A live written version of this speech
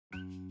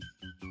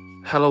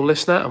Hello,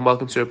 listener, and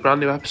welcome to a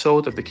brand new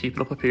episode of the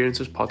Keeping Up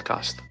Appearances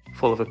podcast,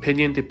 full of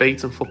opinion,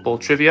 debate, and football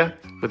trivia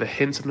with a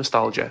hint of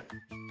nostalgia.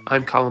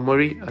 I'm Callum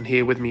Murray, and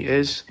here with me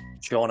is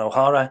Sean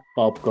O'Hara,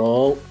 Bob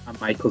Gall,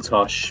 and Michael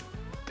Tosh.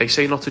 They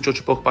say not to judge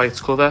a book by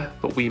its cover,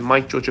 but we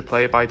might judge a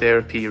player by their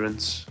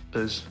appearance.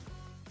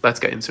 Let's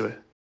get into it.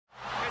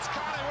 It's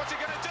Carney, what's he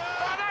going to do?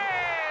 Ready!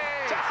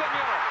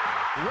 Tassagno!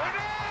 Ready!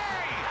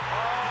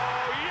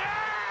 Oh,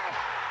 yes!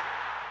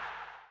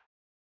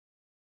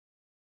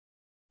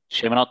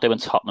 Shame we're not doing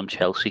Tottenham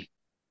Chelsea.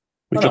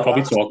 We could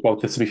probably talk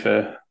about it, to be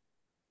fair.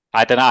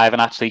 I don't know, I haven't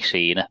actually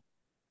seen it.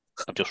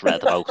 I've just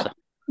read about it.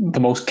 The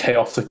most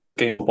chaotic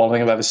game of football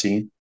I've ever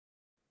seen.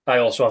 I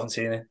also haven't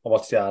seen it. I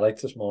watched the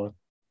highlights this morning.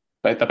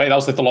 I bet that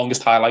was like the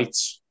longest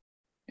highlights.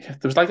 Yeah,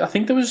 there was I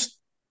think there was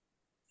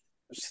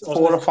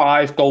 4 or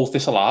 5 goals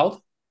disallowed.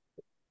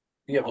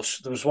 Yeah, well,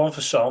 there was one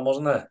for Son,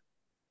 wasn't there?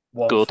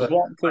 One Good. for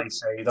One for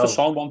Caicedo.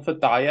 Son, one for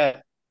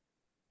Dyer,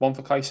 one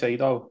for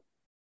Caicedo.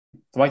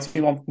 There might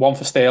be one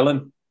for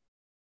Sterling.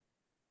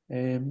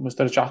 Was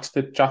there a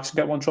Jackson? Did Jackson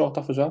get one chalked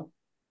off as well?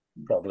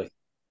 Probably.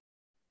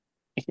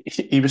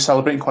 He was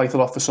celebrating quite a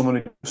lot for someone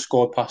who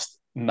scored past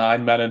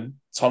 9 men, and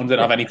Tottenham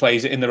didn't have any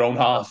players in their own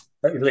half.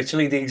 Like,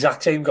 literally the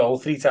exact same goal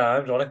 3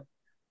 times, wasn't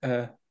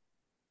it?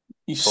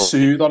 He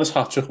sued on his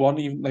hat-trick one.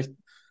 Even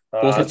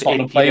both of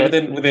Tottenham play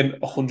within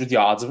 100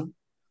 yards of him.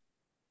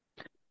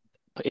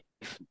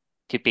 If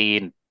you're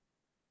being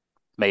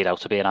made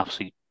out to be an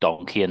absolute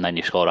donkey and then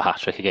you score a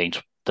hat-trick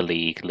against the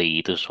league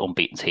leaders,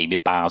 unbeaten team,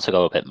 you're bound to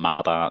go a bit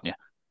mad, aren't you?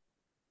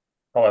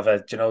 However,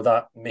 do you know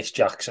that Miss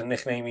Jackson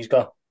nickname he's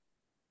got?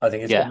 I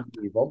think it's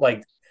unbelievable.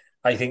 Like,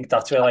 I think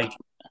that's where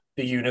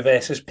the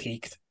universe has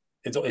peaked.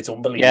 It's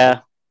unbelievable. Yeah.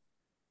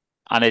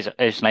 And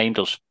his name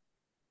does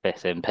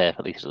fit in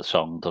perfectly to the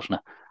song, doesn't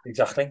it?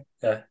 Exactly.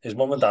 Yeah. His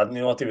mum and dad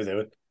knew what they were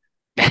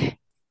doing.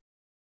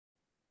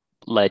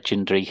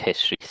 Legendary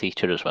history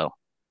teacher as well.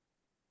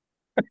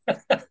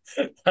 That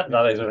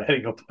is a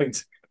very good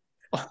point.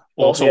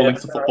 Also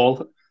linked to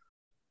football.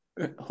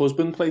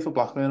 Husband played for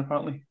Blackburn,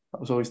 apparently. That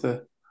was always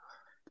the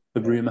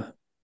rumour.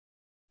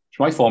 It's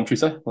my form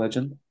tutor,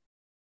 legend.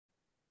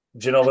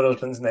 Do you know her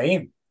husband's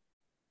name?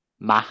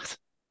 Matt.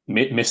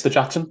 Mr.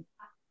 Jackson.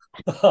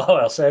 Oh,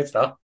 I'll search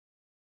that.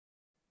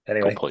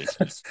 Anyway, Good point.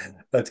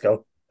 let's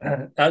go.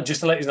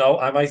 Just to let you know,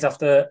 I might have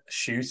to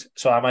shoot,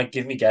 so I might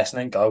give me guess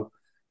and then go,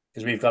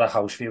 because we've got a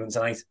house viewing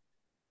tonight.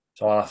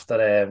 So I'll have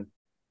to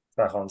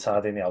back on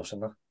Saturday in the house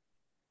and that.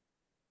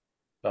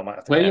 So I might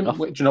have to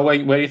do you know where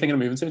are you thinking of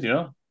moving to? Do you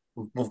know?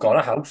 We've got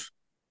a house.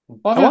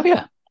 Oh,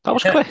 yeah. That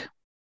was quick.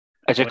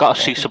 Has it got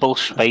a suitable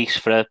space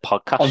for a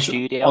podcast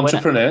studio?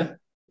 Entrepreneur.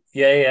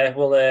 Yeah.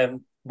 Well,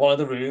 one of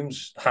the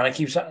rooms, Hannah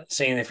keeps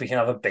saying if we can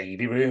have a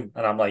baby room,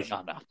 and I'm like, no,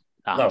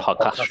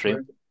 podcast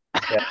room.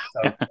 Yeah,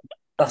 so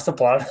that's the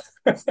plan.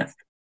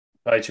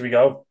 Right, should we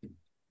go?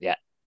 Yeah.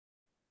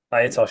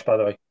 Hi, Tosh, by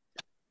the way.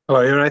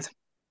 Hello, you right?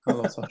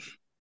 Hello, Tosh.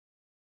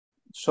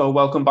 So,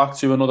 welcome back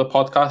to another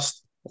podcast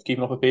of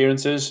Keeping Up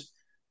Appearances.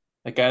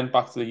 Again,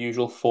 back to the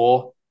usual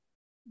 4.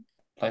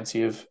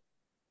 Plenty of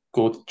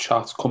good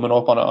chats coming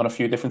up on a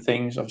few different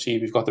things. Obviously,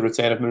 we've got the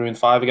return of Maroon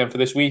 5 again for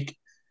this week.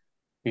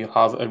 We'll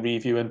have a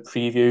review and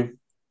preview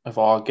of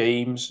our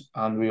games,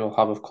 and we'll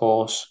have, of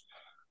course,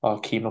 our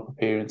Keeping Up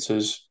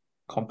Appearances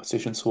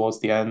competition towards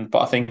the end. But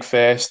I think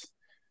first,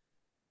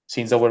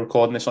 since that we're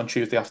recording this on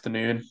Tuesday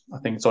afternoon, I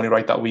think it's only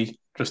right that we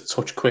just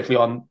touch quickly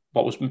on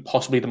what was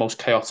possibly the most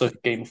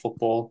chaotic game of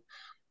football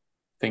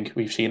I think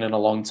we've seen in a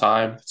long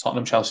time. The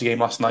Tottenham-Chelsea game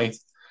last night.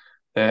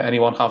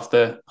 Anyone have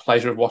the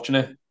pleasure of watching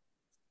it?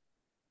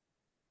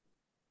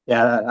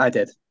 Yeah, I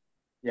did.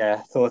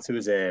 Yeah, thought it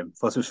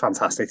was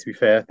fantastic. To be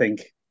fair, I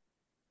think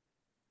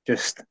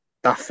just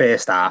that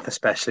first half,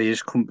 especially,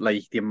 just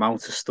like the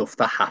amount of stuff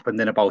that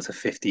happened in about a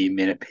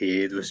 15-minute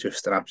period was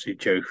just an absolute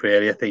joke.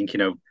 Really, I think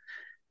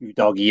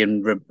Udogie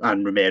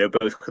and Romero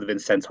both could have been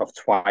sent off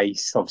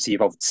twice. Obviously,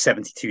 about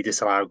 72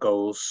 disallowed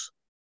goals.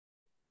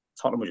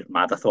 Tottenham were just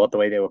mad. I thought the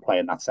way they were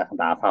playing that second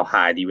half, how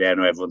high they were,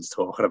 and everyone's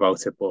talking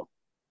about it, but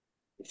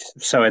it's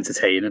so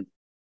entertaining.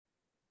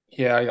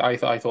 Yeah, I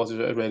thought it was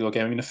a really good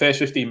game. I mean, the first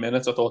 15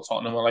 minutes, I thought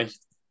Tottenham were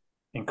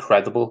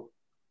incredible.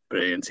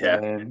 Brilliant, yeah.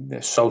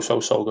 They're so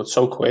good,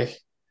 so quick.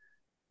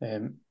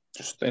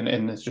 Just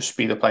in just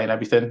speed of play and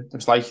everything. It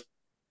was like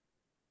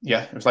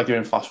you're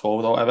in fast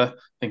forward or whatever.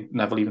 I think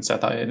Neville even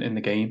said that in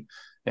the game.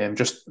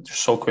 Just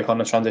so quick on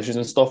the transitions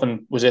and stuff.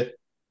 And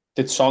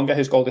did Son get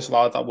his goal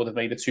disallowed that would have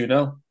made it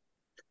 2-0?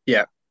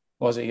 Yeah.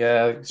 Was it?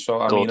 Yeah. So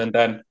I mean, and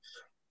then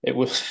it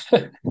was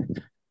that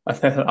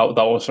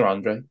was for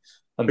Andre.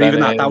 And but then,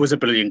 even that was a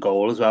brilliant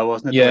goal as well,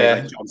 wasn't it? Yeah.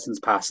 The way, Johnson's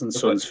pass and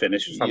Son's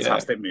finish was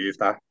fantastic move,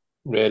 that.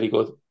 Really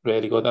good.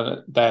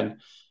 And then,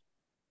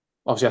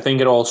 obviously, I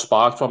think it all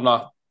sparked from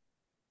that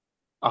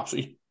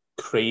absolutely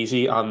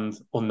crazy and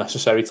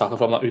unnecessary tackle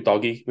from that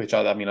Udogie, which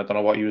I don't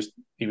know what he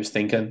was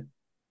thinking.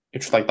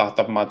 It's just like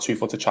that mad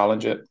 2-footer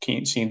challenge.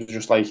 It seemed to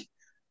just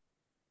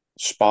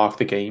spark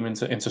the game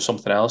into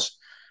something else.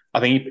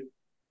 I think he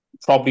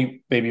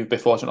probably maybe a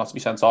bit fortunate not to be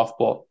sent off,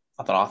 but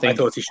I don't know. I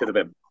thought he should have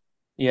been.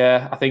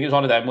 Yeah, I think it was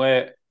one of them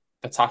where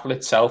the tackle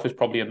itself is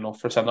probably enough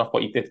for a send off,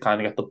 but he did kind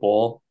of get the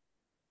ball.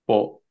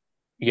 But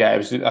yeah,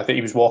 I think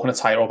he was walking a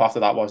tightrope after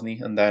that, wasn't he?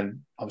 And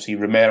then obviously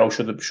Romero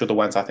should have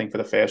went, I think, for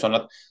the first one.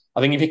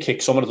 I think if you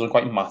kick someone, it doesn't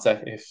quite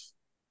matter if.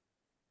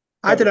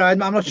 I don't know.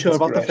 I'm not sure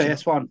about the aggression.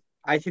 first one.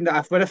 I think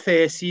that when I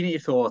first seen it, you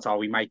thought, "Oh,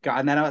 we might go,"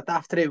 and then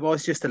after it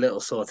was just a little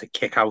sort of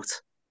kick out.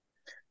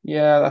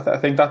 Yeah, I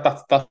think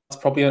that's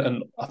probably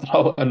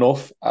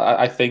enough.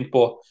 I think,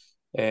 but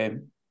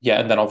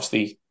yeah, and then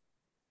obviously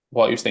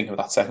what he was thinking of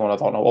that second one, I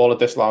don't know. All of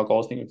disallowed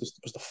goals, I think it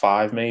was the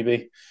 5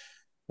 maybe.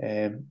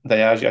 Then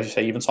yeah, as you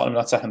say, even Tottenham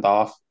in that second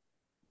half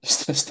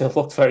still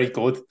looked very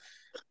good.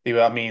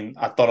 I mean,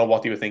 I don't know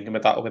what they were thinking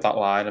with that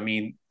line. I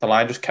mean, the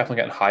line just kept on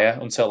getting higher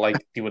until like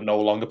they were no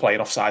longer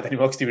playing offside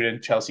anymore because they were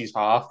in Chelsea's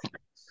half.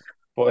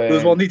 But There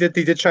was one they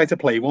did try to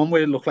play one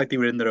where it looked like they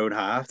were in their own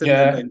half, didn't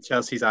yeah, they, in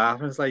Chelsea's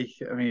half. It was like,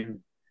 I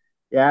mean,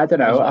 yeah, I don't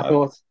know. I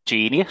thought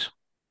genius.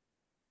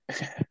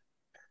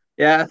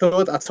 Yeah, I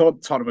thought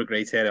Tottenham were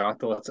great here. I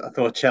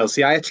thought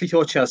Chelsea. I actually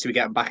thought Chelsea were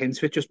getting back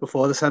into it just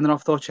before the sending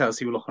off. I thought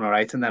Chelsea were looking all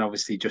right, and then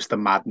obviously just the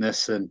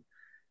madness and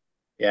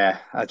yeah,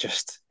 it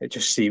just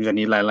seems when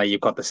you like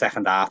you've got the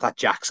second half that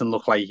Jackson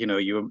looked like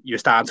you're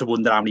starting to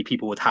wonder how many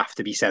people would have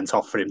to be sent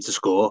off for him to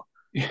score,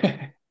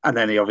 and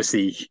then he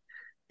obviously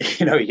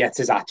he gets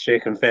his hat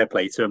trick and fair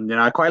play to him.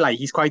 I quite like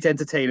he's quite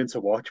entertaining to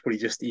watch, but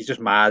he's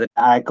just mad.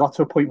 I got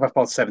to a point for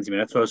about 70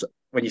 minutes where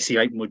when you see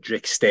like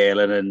Mudryk,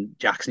 Sterling, and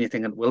Jackson, you're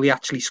thinking, will he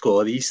actually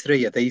score these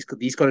three? Are these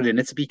got it in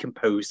it to be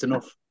composed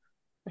enough?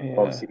 Yeah.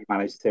 Obviously, he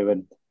managed to,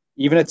 and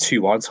even at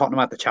 2-1,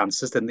 Tottenham had the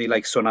chances, didn't they?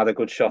 Like Son had a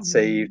good shot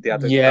saved. They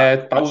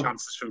had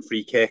chances from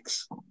free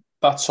kicks.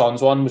 That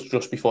Son's one was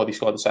just before they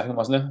scored the second,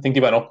 wasn't it? I think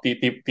they went up.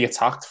 They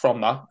attacked from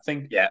that. I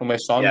think. Yeah. From where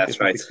Son that's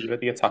right.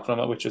 They attacked from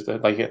that, which is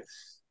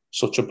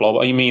such a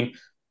blow. I mean,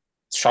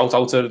 shout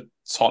out to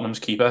Tottenham's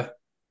keeper.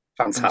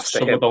 Fantastic.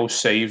 Some of those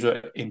saves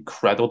were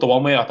incredible. The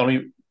one where I don't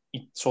know,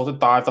 he sort of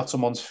dived at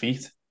someone's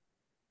feet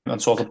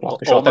and sort of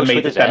blocked the shot. Then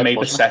made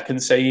the second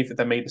save.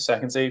 Then made the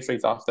second save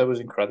straight after. It was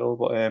incredible.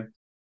 But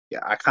yeah,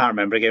 I can't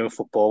remember a game of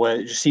football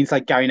where it just seems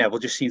like Gary Neville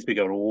just seems to be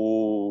going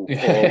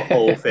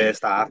whole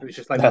first half. It was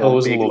just like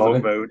one big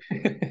long road.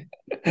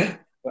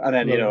 And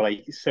then,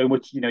 like so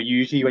much,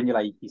 usually when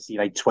you see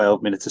like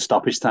 12 minutes of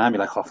stoppage time,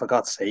 you're like, oh, for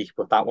God's sake.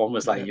 But that one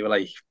was like, you were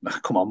like,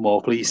 come on,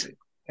 more, please.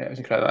 Yeah, it was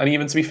incredible. And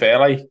even to be fair,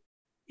 like,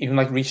 even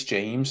like Reece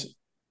James,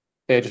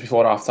 just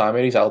before half time,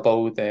 he's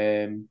elbowed.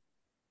 Who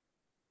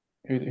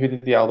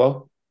did the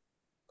elbow?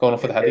 Going up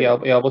for the head, he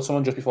elbowed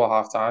someone just before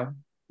half time.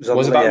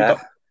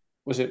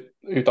 Was it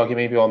Udogie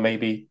maybe, or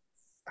maybe?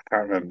 I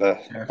can't remember.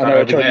 I know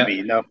what you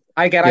mean, though.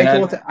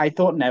 I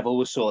thought Neville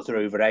was sort of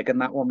over egging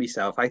that one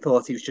myself. I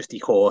thought he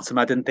caught him.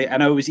 I didn't think. I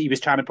know he was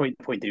trying to point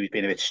that he was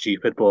being a bit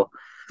stupid, but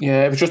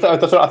yeah, it was just.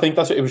 I think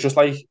it was just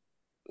like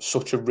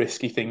such a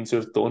risky thing to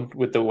have done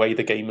with the way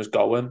the game was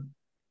going,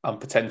 and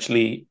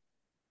potentially,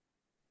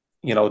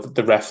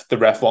 the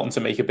ref wanting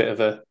to make a bit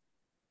of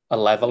a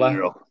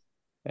leveler.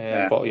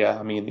 But yeah,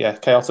 I mean, yeah,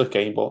 chaotic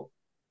game, but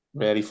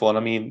really fun. I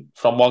mean,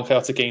 from one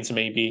chaotic game to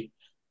maybe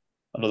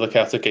another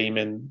chaotic game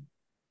in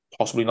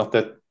possibly not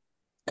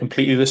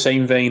completely the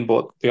same vein,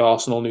 but the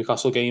Arsenal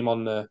Newcastle game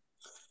on the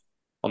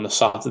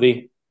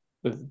Saturday.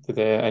 Did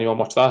anyone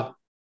watch that?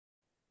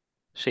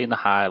 Seen the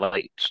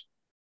highlights,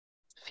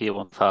 few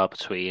and far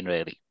between,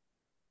 really.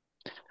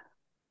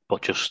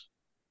 But just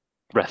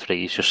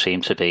referees just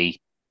seem to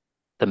be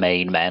the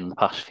main men the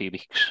past few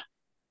weeks.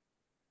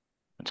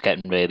 It's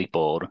getting really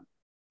boring.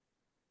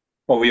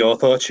 What were your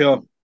thoughts,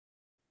 Sean?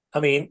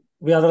 I mean,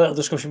 we had a little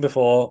discussion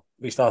before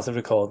we started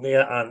recording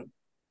here, and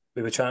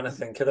we were trying to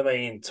think of the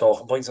main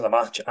talking points of the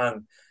match,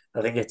 and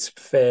I think it's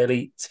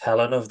fairly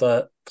telling of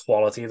the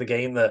quality of the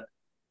game that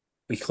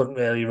we couldn't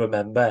really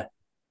remember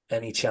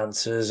any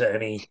chances,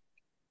 any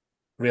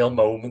real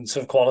moments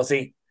of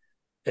quality.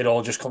 It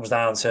all just comes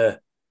down to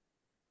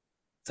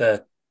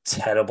the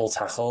terrible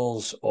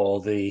tackles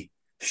or the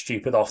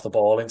stupid off the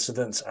ball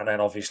incidents, and then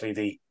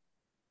obviously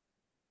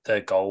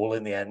the goal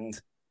in the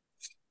end,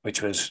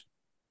 which was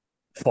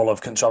full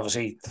of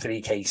controversy.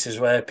 3 cases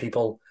where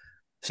people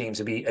seem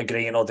to be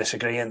agreeing or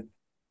disagreeing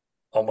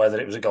on whether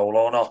it was a goal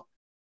or not.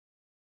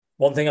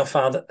 One thing I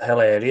found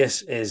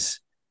hilarious is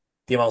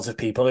the amount of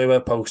people who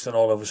were posting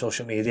all over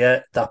social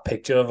media that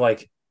picture of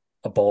like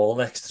a ball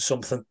next to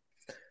something,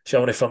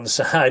 showing it from the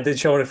side and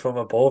showing it from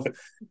above,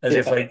 as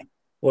if like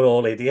we're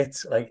all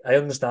idiots. Like, I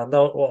understand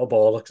what a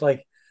ball looks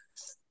like,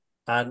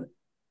 and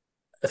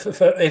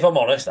if I'm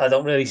honest, I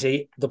don't really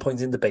see the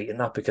point in debating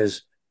that,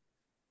 because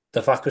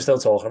the fact we're still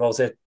talking about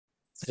it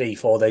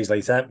 3-4 days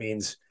later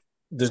means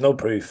there's no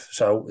proof.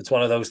 So it's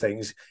one of those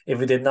things. If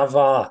we didn't have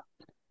VAR,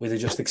 we'd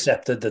have just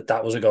accepted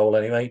that was a goal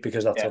anyway,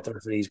 because that's what the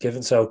referee's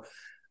given. So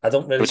I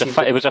don't really.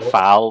 It was a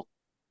foul.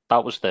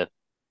 That was the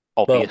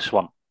obvious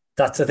one.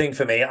 That's the thing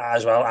for me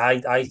as well.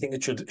 I think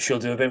it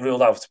should have been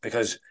ruled out,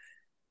 because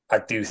I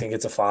do think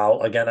it's a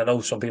foul. Again, I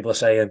know some people are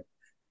saying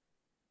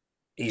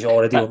he's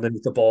already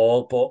underneath the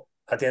ball, but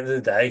at the end of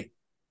the day,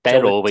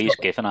 they're always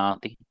given,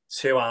 aren't they?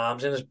 2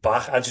 arms in his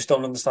back. I just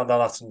don't understand how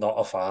that's not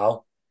a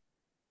foul.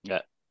 Yeah.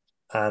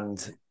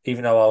 And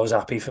even though I was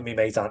happy for me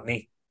mate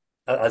Anthony,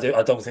 I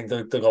don't think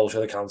the goal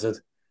should have counted.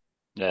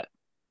 Yeah.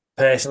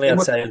 Personally,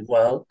 I'd say,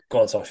 well,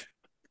 go on, Tosh.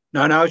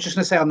 No, I was just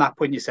going to say on that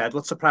point you said,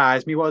 what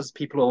surprised me was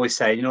people always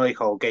say,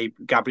 like, oh,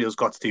 Gabriel's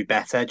got to do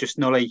better. Just,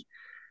 like,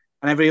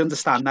 and I really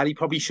understand that he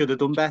probably should have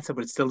done better,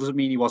 but it still doesn't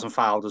mean he wasn't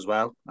fouled as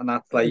well. And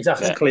that's like,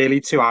 Exactly. There's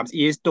clearly two arms.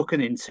 He is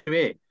ducking into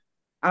it.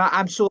 And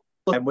I'm sort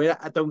of,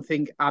 I don't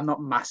think, I'm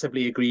not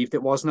massively aggrieved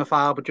it wasn't a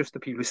foul, but just the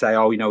people who say,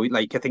 oh,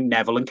 like, I think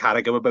Neville and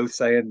Carragher were both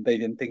saying they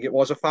didn't think it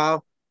was a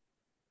foul.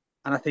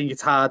 And I think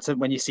it's hard to,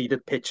 when you see the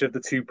picture of the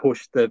two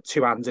push, the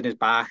two hands in his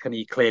back, and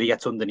he clearly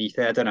gets underneath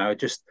it. I don't know,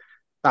 just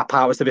that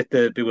part was the bit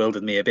that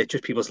bewildered me a bit.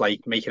 Just people's like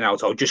making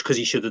out, oh, just because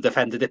he should have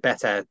defended it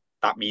better,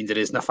 that means it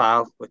isn't a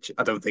foul, which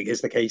I don't think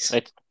is the case.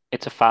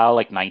 It's a foul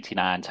like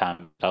 99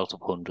 times out of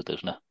 100,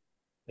 isn't it?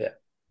 Yeah.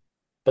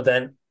 But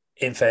then,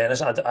 in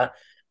fairness, I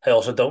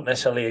also don't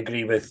necessarily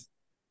agree with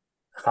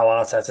how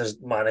Arteta's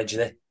managed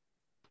it.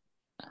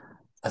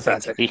 I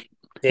think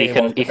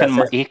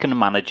he can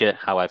manage it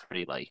however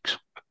he likes.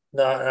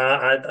 No,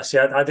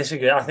 I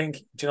disagree. I think,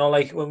 do you know,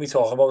 like when we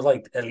talk about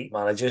like elite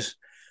managers,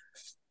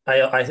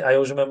 I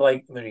always remember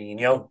like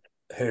Mourinho,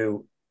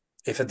 who,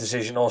 if a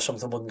decision or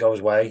something wouldn't go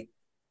his way,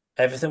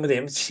 everything with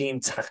him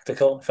seemed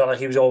tactical. I felt like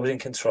he was always in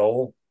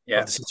control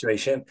of the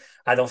situation.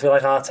 I don't feel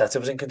like Arteta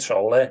was in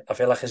control there. I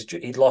feel like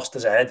he'd lost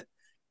his head.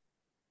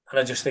 And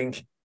I just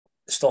think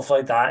stuff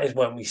like that is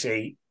when we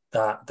see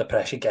that the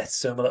pressure gets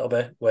to him a little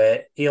bit,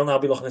 where he'll now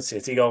be looking at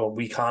City going,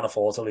 we can't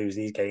afford to lose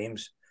these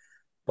games.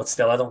 But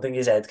still, I don't think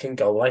his head can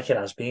go like it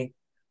has been.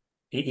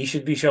 He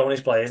should be showing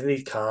his players that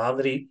he's calm,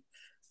 that he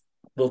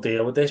will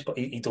deal with this, but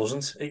he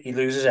doesn't. He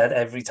loses his head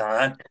every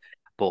time.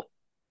 But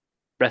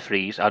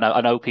referees, I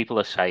know people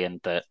are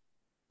saying that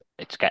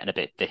it's getting a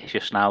bit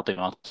vicious now. They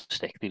want to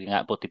stick to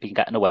that, but they've been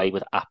getting away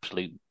with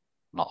absolute,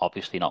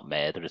 obviously not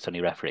murder. It's only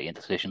refereeing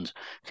decisions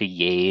for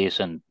years,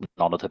 and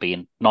none of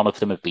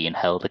them have been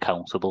held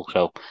accountable.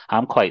 So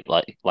I'm quite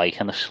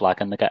liking the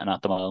slagging they're getting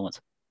at the moment,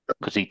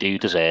 because they do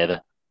deserve it.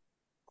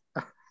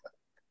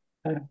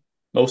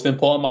 Most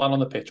important man on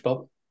the pitch,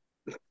 Bob.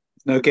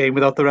 No game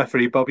without the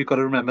referee, Bob. You've got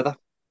to remember that.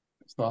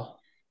 It's not.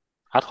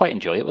 I'd quite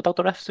enjoy it without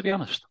the refs, to be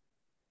honest.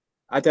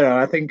 I don't know.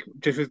 I think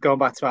just with going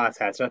back to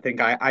Arteta, I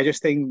think I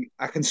just think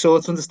I can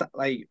sort of understand.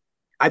 Like,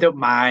 I don't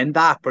mind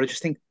that, but I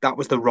just think that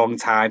was the wrong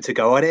time to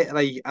go at it.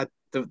 Like,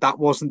 that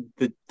wasn't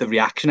the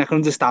reaction. I can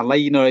understand.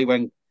 Like, like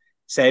when,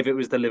 say, if it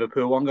was the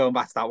Liverpool one, going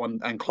back to that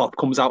one, and Klopp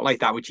comes out like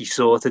that, which he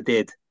sort of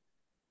did,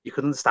 you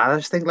could understand. I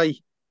just think like,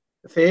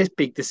 the first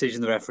big decision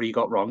the referee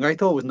got wrong, I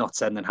thought, was not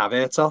sending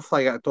Havertz off.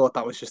 Like, I thought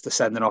that was just a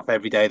sending off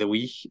every day of the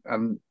week.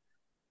 And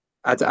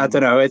I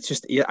don't know. It's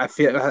just, I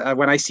feel,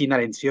 when I seen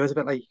that interview, I was a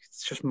bit like,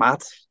 it's just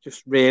mad,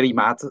 just really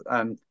mad.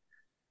 And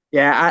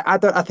yeah,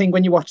 I think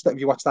when you watch that, if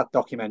you watch that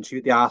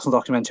documentary, the Arsenal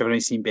documentary, I've only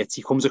seen bits,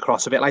 he comes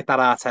across a bit like that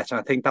Arteta. And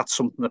I think that's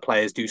something the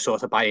players do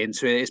sort of buy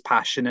into, it, his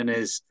passion and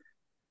his.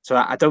 So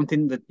I don't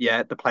think that,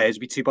 the players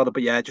would be too bothered.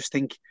 But yeah, I just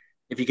think,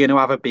 if you're going to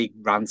have a big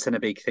rant and a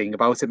big thing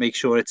about it, make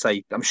sure it's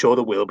like, I'm sure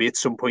there will be at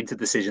some point a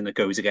decision that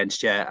goes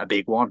against you, a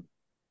big one.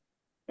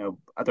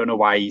 I don't know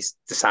why he's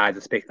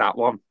decided to pick that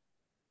one.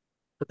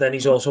 But then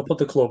he's also put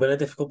the club in a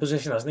difficult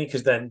position, hasn't he?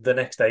 Because then the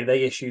next day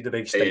they issued a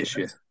big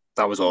statement.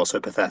 That was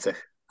also pathetic.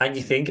 And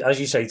you think, as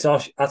you say,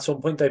 Tosh, at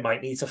some point they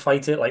might need to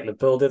fight it like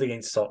Liverpool did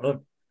against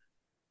Tottenham.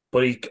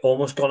 But he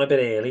almost gone a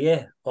bit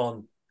earlier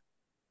on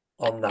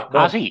that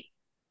one. Has he?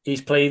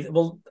 He's played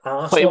well.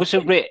 But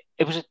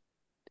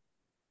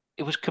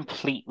it was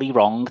completely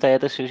wrong, their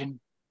decision.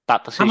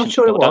 That decision. I'm not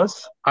sure it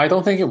was. I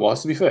don't think it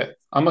was, to be fair.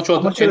 I'm not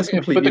sure. It's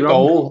completely the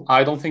wrong. Goal,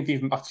 I don't think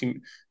they've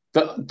actually.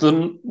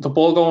 The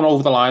ball going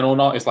over the line or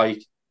not is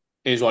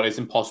what it's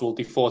impossible.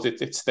 They thought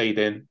it stayed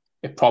in.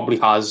 It probably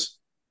has.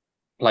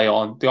 Play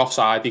on. The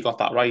offside, he got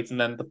that right. And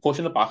then the push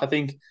in the back, I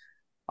think,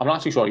 I'm not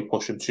actually sure he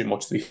pushed him too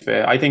much, to be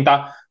fair. I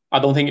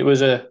don't think it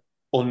was a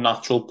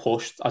unnatural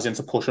push, as in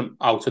to push him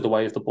out of the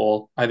way of the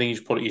ball. I think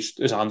he's put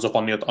his hands up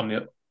on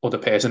the other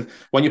person.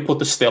 When you put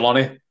the still on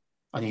it,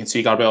 and you can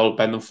see Gabriel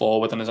bending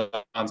forward and his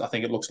hands, I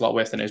think it looks a lot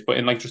worse than it is. But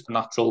in like just the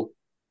natural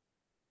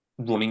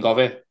running of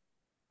it,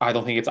 I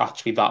don't think it's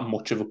actually that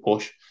much of a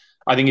push.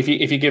 I think if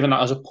you're giving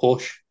that as a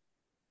push,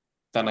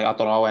 then I don't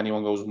know how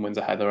anyone goes and wins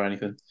a header or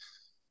anything.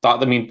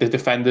 The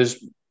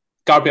defenders,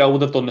 Gabriel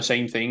would have done the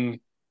same thing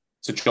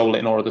to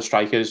Joelinton or the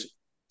strikers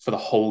for the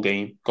whole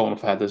game, going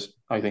up for headers.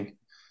 I think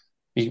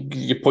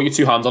you put your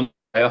two hands on,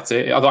 that's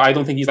it. I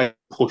don't think he's like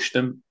pushed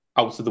them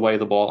out of the way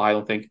of the ball. I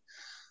don't think.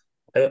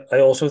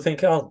 I also think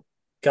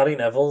Gary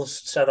Neville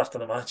said after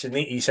the match, and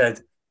he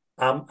said,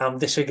 "I'm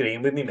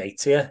disagreeing with me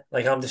mates here.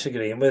 Like, I'm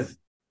disagreeing with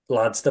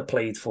lads that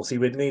played footy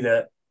with me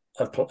that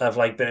have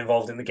like been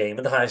involved in the game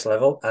at the highest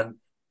level, and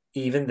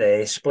even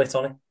they're split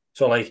on it.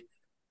 So like."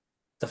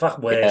 The fact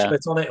we're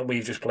split on it and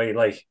we've just played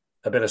like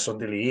a bit of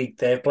Sunday League,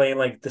 they're playing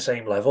like the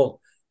same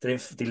level. They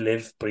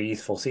live, breathe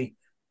footy,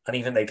 and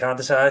even they can't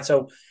decide.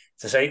 So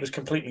to say it was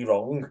completely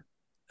wrong,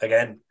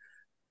 again,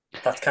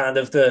 that's kind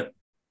of the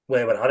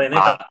where we're at in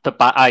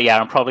it.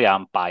 Yeah, I'm probably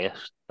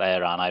biased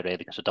there, aren't I, really,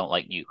 because I don't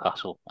like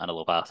Newcastle and I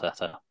love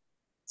Arteta.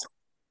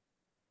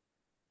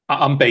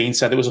 And Bain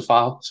said it was a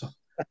foul. So.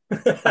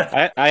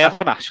 I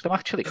haven't asked him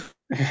actually.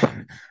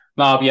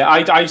 No, but yeah,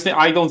 I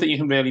don't think you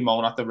can really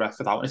moan at the ref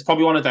for that one. It's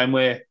probably one of them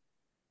where,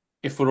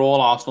 if we're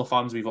all Arsenal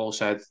fans, we've all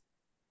said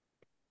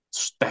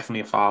it's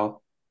definitely a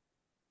foul.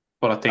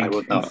 But I think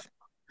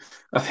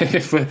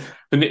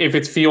if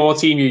it's for your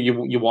team,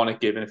 you want it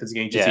given. If it's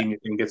against your team, you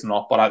think it's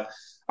not. But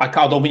I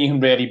don't think you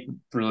can really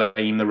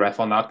blame the ref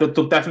on that.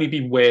 There'll definitely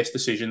be worse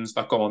decisions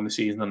that go on this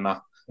season than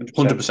that.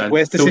 100%.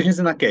 Worst decisions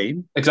in that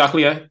game.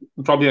 Exactly, yeah.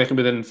 Probably like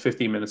within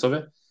 15 minutes of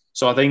it.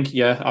 So I think,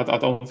 I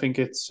don't think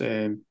it's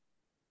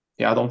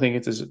I don't think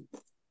it's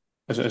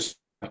as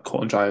a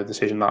cut and dry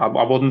decision. I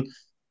wouldn't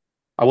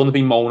have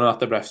been moaning at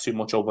the refs too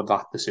much over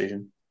that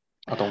decision.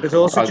 I don't. It's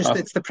also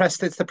it's the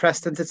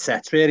precedent it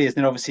sets, really,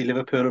 isn't it? Obviously,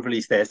 Liverpool have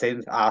released their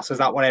statement. So is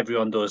that what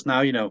everyone does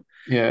now? You know.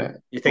 Yeah.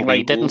 You think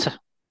he didn't.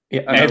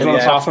 Yeah, everyone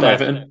apart from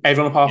Everton.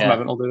 Everyone apart from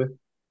Everton will do it.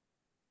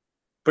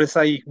 But it's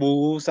like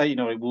Wolves,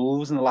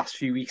 Wolves in the last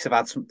few weeks have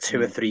had some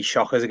 2 or 3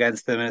 shockers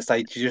against them, and it's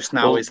like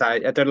it's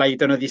like I don't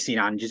know if you've seen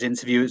Ange's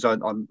interviews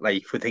on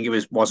like I think it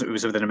was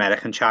with an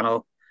American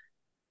channel,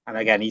 and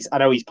again I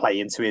know he's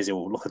playing to his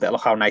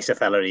look how nice a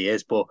fella he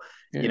is, but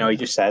he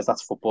just says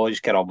that's football, you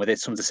just get on with it.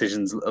 Some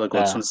decisions are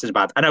good, some decisions are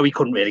bad. I know he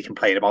couldn't really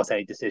complain about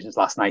any decisions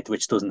last night,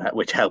 which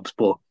helps,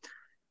 but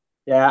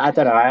yeah, I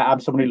don't know. I'm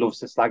someone who loves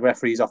to slag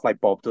referees off like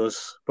Bob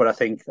does, but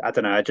I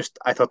don't know.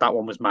 I thought that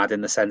one was mad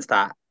in the sense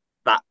that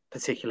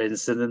particular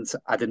incident,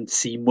 I didn't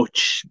see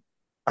much.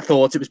 I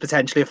thought it was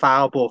potentially a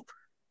foul, but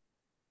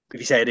if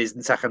you say it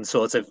isn't, I can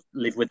sort of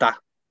live with that.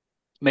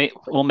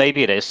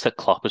 Maybe it is that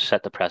Klopp has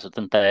set the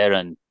precedent there,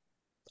 and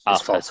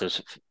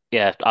Arteta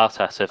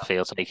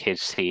feels like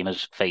his team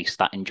has faced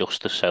that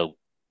injustice, so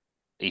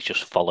he's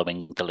just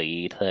following the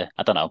lead there.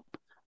 I don't know.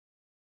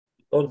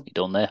 You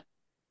done there?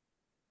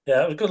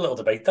 Yeah, it was a good little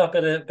debate. That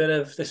bit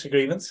of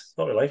disagreement.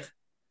 What we like.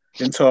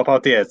 Didn't talk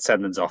about the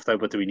sendings off though,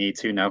 but do we need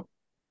to now?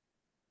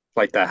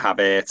 Like the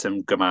Havertz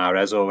and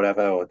Guimaraes or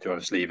whatever, or do you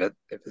want to just leave it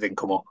if it didn't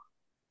come up?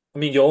 I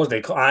mean, yours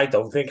did. I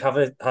don't think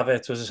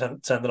Havertz was a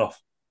sending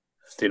off.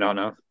 Do you not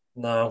know?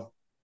 No.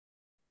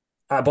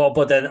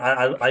 But then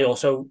I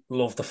also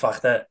love the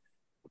fact that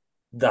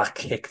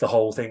kicked the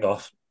whole thing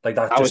off. Like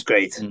that was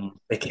great.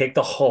 It kicked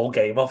the whole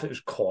game off. It was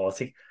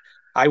quality.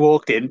 I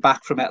walked in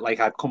back from it, like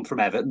I'd come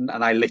from Everton,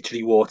 and I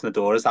literally walked in the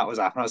door as that was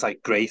happening. I was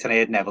like, great. And I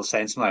heard Neville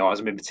saying something like, I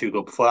wasn't been too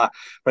good before that.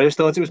 But I just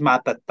thought it was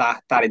mad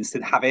that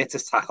instant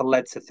Havertz's tackle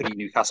led to 3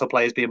 Newcastle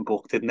players being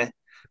booked, didn't it?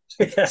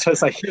 Yeah. So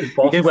it's like, he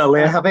did well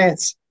there,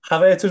 Havertz.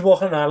 Havertz was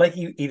walking around like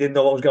he didn't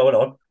know what was going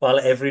on, while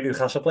every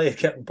Newcastle player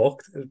kept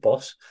booked. It was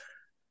boss.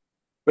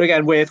 But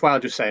again, worthwhile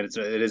just saying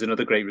it is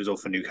another great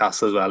result for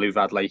Newcastle as well, who've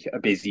had like a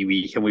busy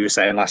week. And we were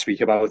saying last week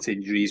about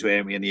injuries,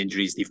 weren't we, and the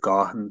injuries they've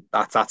got. And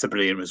that's a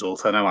brilliant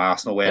result. I know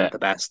Arsenal weren't the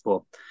best,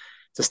 but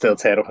to still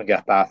turn up and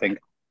get that, I think.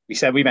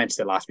 We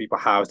mentioned it last week, but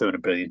Howe's doing a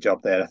brilliant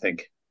job there, I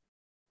think.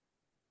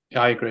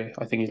 Yeah, I agree.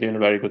 I think he's doing a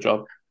very good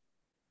job.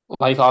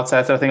 Like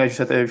Arteta, I think as you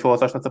said there before,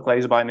 that's what the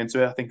players are buying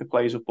into it. I think the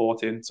players have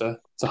bought into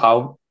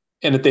Howe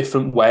in a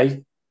different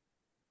way.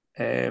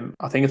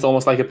 I think it's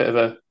almost like a bit of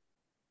a,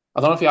 I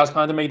don't know if he has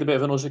kind of made a bit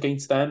of an us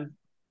against them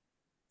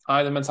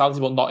kind of mentality,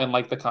 but not in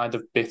like the kind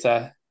of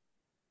bitter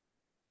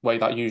way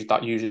that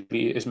usually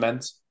is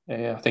meant.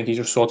 I think he's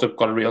just sort of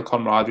got a real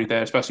camaraderie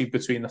there, especially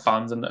between the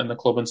fans and the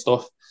club and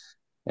stuff.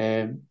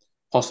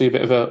 Possibly a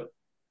bit of a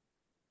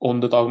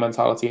underdog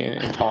mentality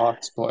in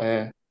parts, but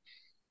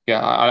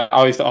I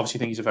obviously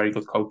think he's a very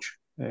good coach.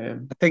 I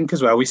think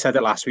as well, we said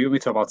it last week when we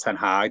talked about Ten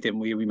Hag, didn't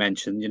we? We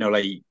mentioned,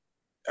 like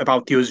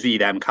about the us v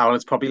them, Callum.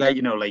 It's probably like,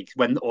 like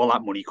when all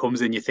that money comes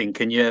in, you're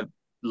thinking your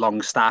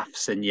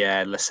Longstaffs and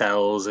your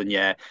Lascelles and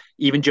your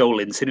even Joe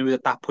Linton, who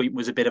at that point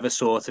was a bit of a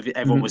sort of,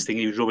 everyone was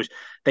thinking he was rubbish.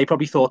 They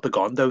probably thought they're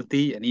gone, don't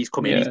they? And he's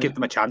come in, he's given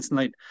them a chance, and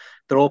like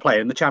they're all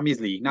playing in the Champions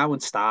League now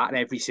and starting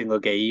every single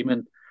game.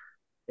 And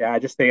I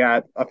just think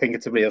I think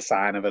it's a real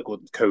sign of a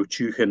good coach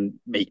who can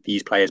make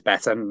these players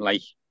better. And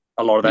like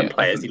a lot of them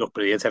players, they look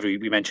brilliant.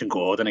 We mentioned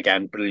Gordon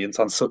again, brilliant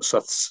on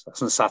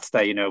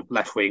Saturday.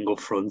 Left wing up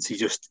front, he's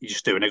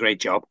just doing a great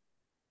job.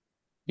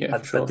 Yeah,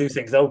 I do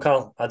think though,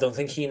 Carl, I don't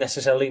think he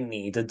necessarily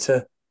needed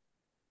to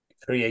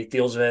create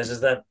deals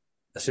versus them.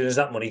 As soon as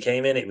that money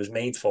came in, it was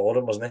made for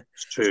him, wasn't it?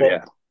 It's true,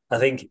 but I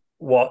think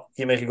what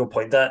you make a good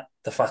point that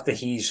the fact that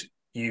he's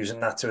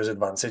using that to his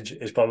advantage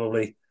is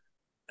probably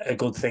a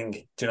good thing. Do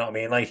you know what I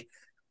mean? Like,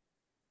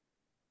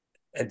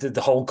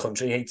 the whole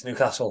country hates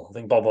Newcastle. I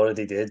think Bob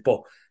already did,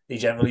 but they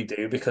generally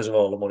do because of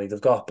all the money they've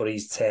got. But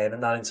he's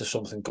turning that into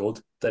something good.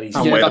 That he's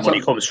where the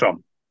money comes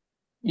from.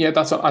 Yeah,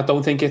 that's what I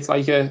don't think it's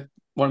like a.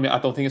 I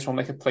don't think it's from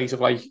like a place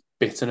of like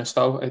bitterness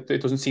though.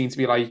 It doesn't seem to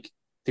be like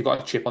they've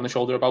got a chip on the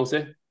shoulder about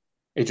it.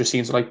 It just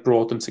seems to like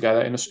brought them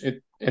together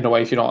in a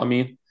way, if you know what I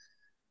mean.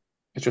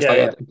 It's just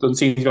it doesn't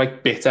seem to be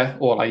like bitter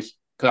or like,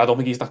 because I don't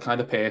think he's that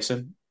kind of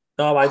person.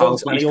 No, I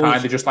don't. He's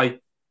kind of just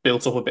like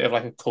built up a bit of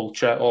like a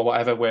culture or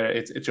whatever where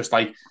it's just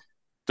like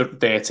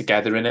they're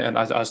together in it. And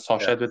as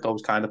Tosh said, with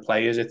those kind of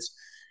players, it's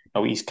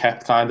he's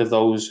kept kind of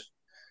those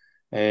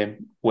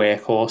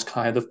workhorse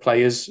kind of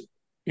players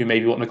who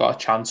maybe wouldn't have got a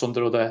chance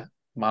under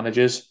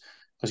managers,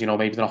 because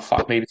maybe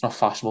maybe it's not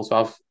fashionable to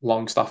have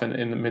Longstaff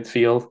in the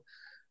midfield,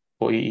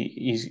 but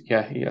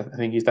I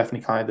think he's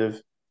definitely kind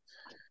of,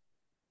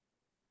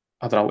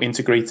 I don't know,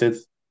 integrated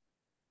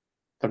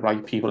the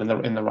right people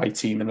in the right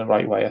team in the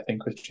right way. I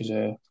think, which is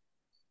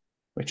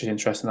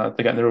interesting. They're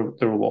getting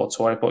the rewards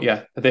for it. But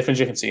yeah, the difference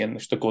you can see in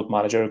just a good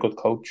manager, a good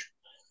coach,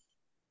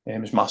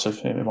 is massive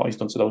in what he's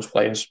done to those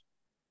players.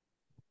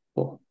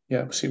 But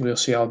yeah, we'll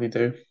see how they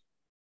do.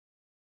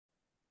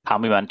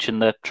 Can we mention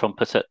the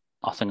trumpet at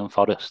Nottingham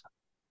Forest?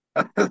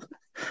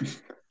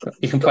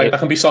 You can play. That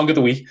can be song of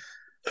the week.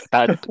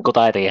 Good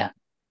idea.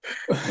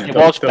 It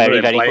was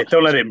very good.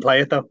 Don't let him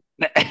play it though.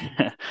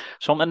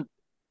 Something,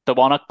 the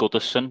one at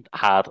Goodison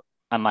had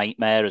a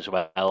nightmare as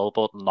well,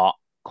 but not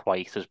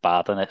quite as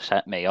bad, and it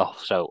set me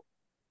off. So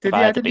did he?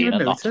 I didn't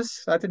even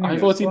notice. I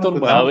thought he'd done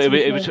well. No,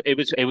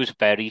 it was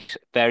very,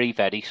 very,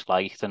 very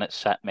slight, and it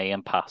set me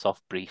and Pat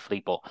off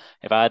briefly. But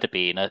if I had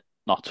been at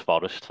Notts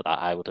Forest for that,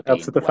 I would have been.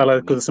 Helps with the fellow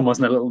Goodison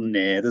wasn't a little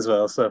nerd as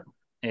well, so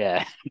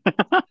yeah.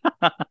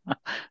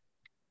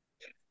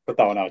 Put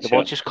that one out. It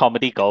was just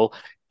comedy goal.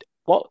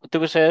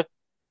 There was a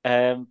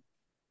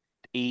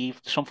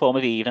some form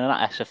of evening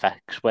at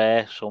SFX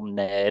where some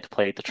nerd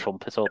played the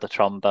trumpet or the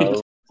trombone.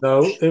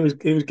 No, it was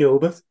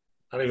Gilbert,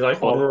 and he was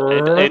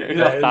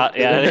like,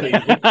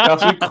 yeah,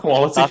 that's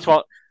quality.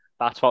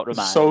 That's what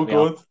reminded so me.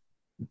 Good.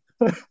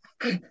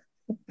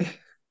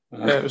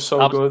 Yeah, it was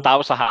so good. That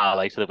was the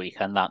highlight of the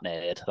weekend. That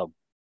nerd.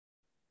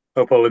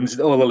 Hope all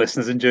the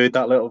listeners enjoyed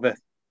that little bit.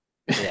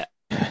 Yeah.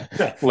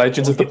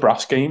 Legends of the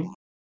Brass Game.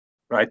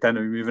 Right then,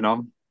 we're moving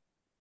on.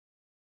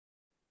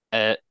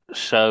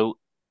 So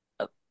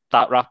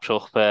that wraps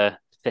up a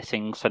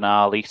fitting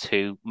finale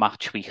to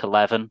match week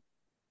 11.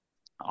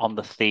 On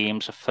the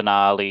themes of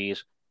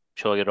finales, I'm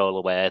sure you're all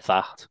aware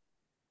that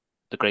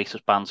the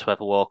greatest bands to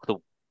ever walk the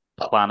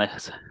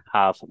planet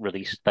have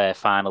released their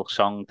final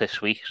song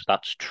this week. So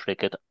that's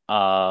triggered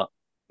our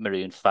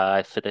Maroon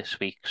 5 for this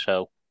week.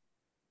 So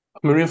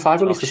Maroon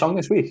 5 released the song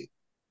this week?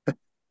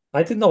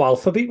 I didn't know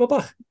Alphabet were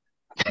back.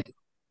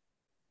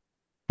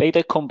 They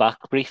did come back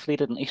briefly,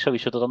 didn't he? So we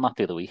should have done that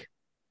the other week.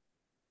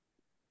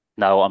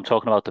 No, I'm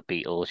talking about the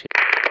Beatles.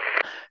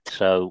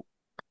 So,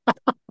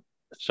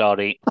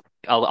 sorry.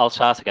 I'll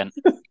start again.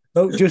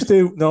 No,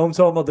 I'm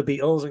talking about the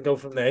Beatles and go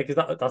from there,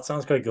 because that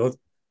sounds quite good.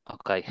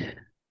 Okay.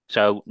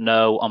 So,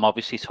 no, I'm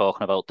obviously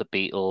talking about the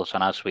Beatles,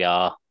 and as we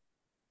are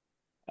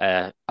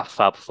a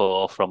Fab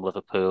Four from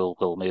Liverpool,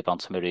 we'll move on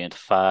to Maroon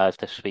 5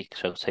 this week.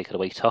 So take it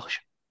away,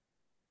 Tosh.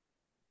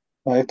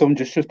 I've done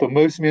just done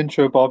most of my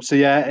intro, Bob. So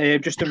yeah,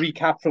 just a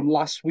recap from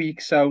last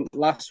week. So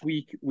last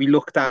week we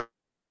looked at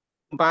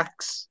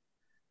comebacks,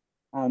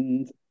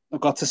 and I've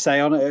got to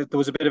say on it, there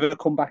was a bit of a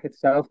comeback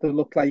itself. It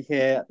looked like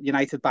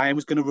United Bayern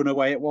was going to run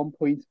away at one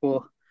point,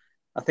 but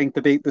I think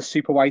the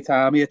Super White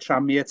Army at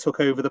Tranmere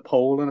took over the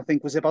poll, and I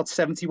think was about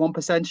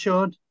 71%,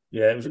 Sean.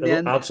 Yeah, it was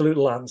an absolute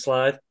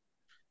landslide.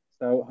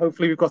 So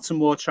hopefully we've got some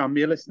more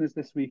Tranmere listeners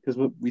this week,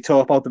 because we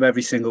talk about them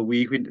every single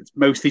week. It's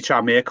mostly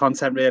Tranmere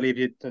content, really, if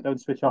you don't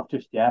switch off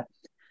just yet.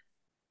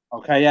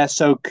 Okay, yeah,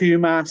 so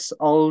Kumas,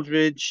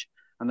 Aldridge,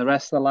 and the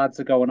rest of the lads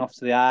are going off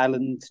to the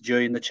island to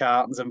join the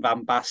Charltons and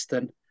Van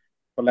Basten.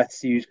 But let's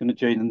see who's going to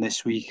join them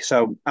this week.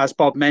 So, as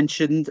Bob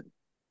mentioned,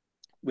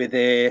 with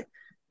the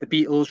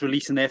Beatles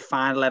releasing their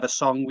final ever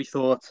song, we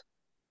thought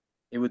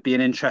it would be an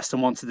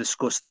interesting one to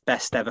discuss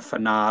best ever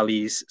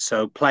finales.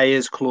 So,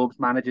 players, clubs,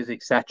 managers,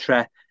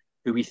 etc.,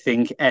 who we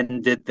think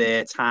ended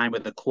their time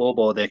with the club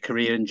or their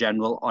career in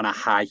general on a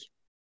high.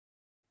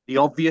 The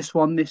obvious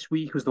one this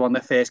week was the one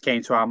that first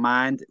came to our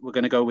mind. We're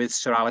going to go with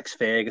Sir Alex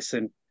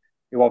Ferguson,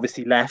 who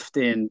obviously left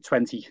in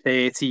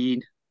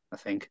 2013, I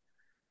think.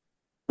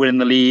 Winning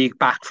the league,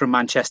 back from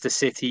Manchester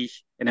City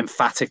in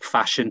emphatic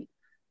fashion.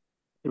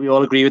 Do we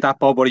all agree with that,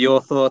 Bob? What are your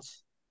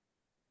thoughts?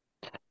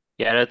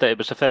 Yeah, it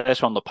was the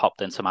first one that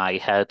popped into my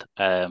head.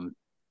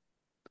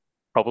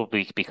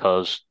 Probably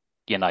because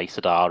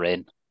United are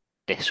in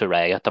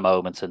disarray at the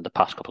moment in the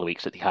past couple of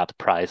weeks that they had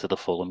prior to the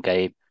Fulham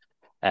game.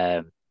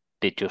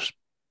 They just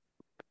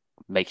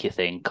make you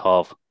think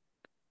of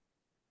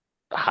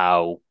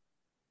how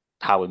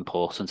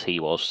important he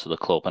was to the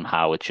club and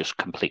how it just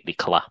completely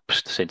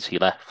collapsed since he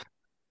left.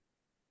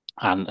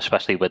 And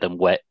especially with him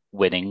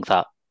winning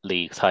that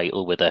league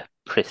title with a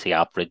pretty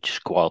average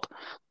squad,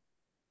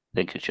 I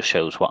think it just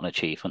shows what an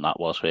achievement that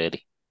was,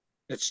 really.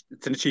 It's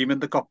an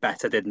achievement that got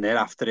better, didn't it,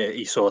 after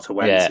he sort of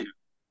went. Yeah.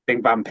 I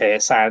think Van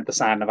Persie signed the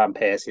sign of Van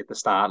Persie at the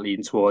start,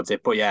 leading towards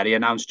it. But yeah, he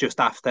announced just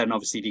after, and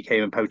obviously he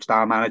became and poached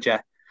our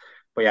manager.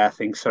 But yeah, I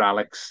think Sir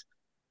Alex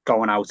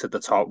going out at the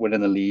top, winning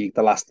the league,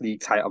 the last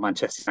league title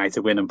Manchester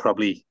United win, and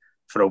probably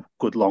for a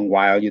good long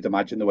while, you'd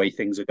imagine the way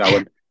things are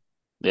going.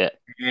 Yeah.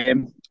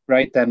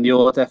 Right then, the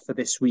order for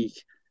this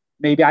week.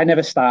 Maybe I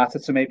never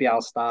started, so maybe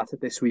I'll start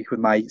it this week with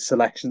my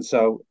selection.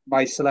 So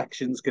my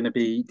selection's going to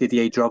be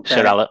Didier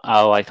Drogba.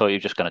 I thought you were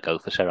just going to go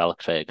for Sir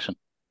Alex Ferguson.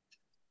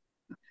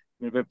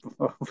 If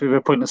we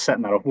were putting a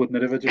setting that up,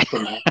 wouldn't it, if I just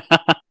done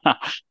that?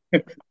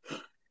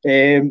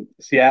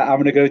 So yeah, I'm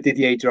going to go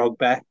Didier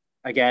Drogba.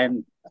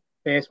 Again,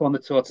 first one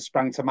that sort of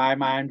sprang to my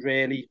mind,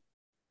 really.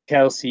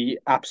 Chelsea,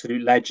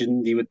 absolute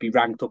legend. He would be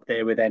ranked up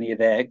there with any of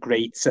their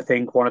greats. I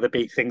think one of the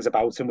big things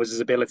about him was his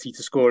ability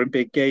to score in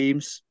big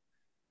games.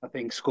 I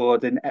think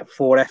scored in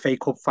 4 FA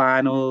Cup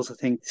finals. I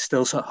think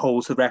still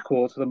holds the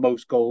record for the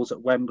most goals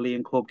at Wembley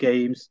in club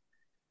games.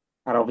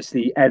 And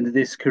obviously ended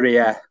his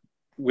career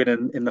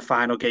winning in the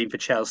final game for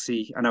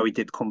Chelsea. I know he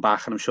did come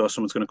back, and I'm sure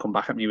someone's going to come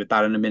back at me with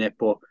that in a minute,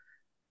 but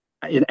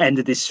it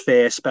ended this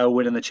fair spell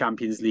winning the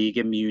Champions League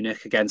in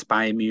Munich against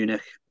Bayern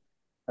Munich.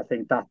 I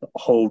think that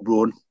whole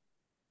run,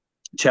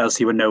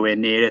 Chelsea were nowhere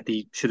near it.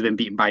 They should have been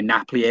beaten by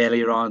Napoli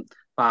earlier on.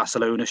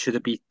 Barcelona should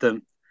have beat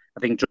them. I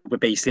think Drogba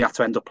basically had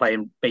to end up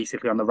playing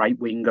basically on the right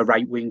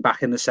wing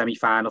back in the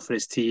semi-final for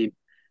his team.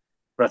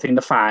 But I think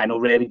the final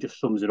really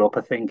just sums it up.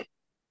 I think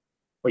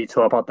when you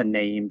talk about the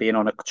name being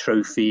on a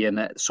trophy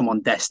and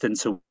someone destined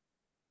to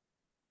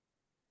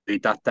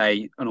that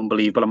day, an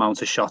unbelievable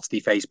amount of shots they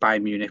faced.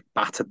 Bayern Munich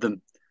battered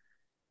them,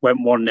 went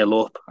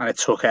 1-0 up, and it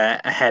took a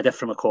header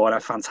from a corner,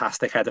 a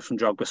fantastic header from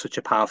Drogba, such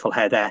a powerful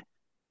header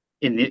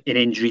in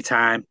injury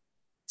time,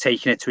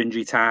 taking it to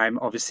injury time,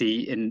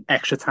 obviously in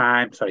extra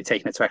time,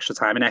 taking it to extra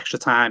time. In extra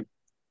time,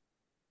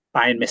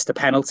 Bayern missed a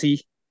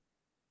penalty.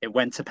 It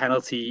went to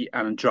penalty,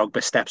 and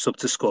Drogba steps up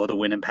to score the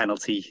winning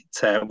penalty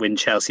to win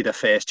Chelsea their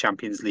first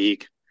Champions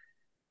League.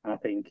 And I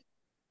think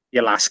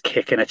your last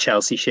kick in a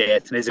Chelsea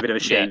shirt, and it's a bit of a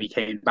shame he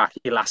came back,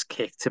 your last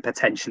kick to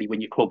potentially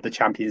win your club the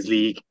Champions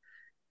League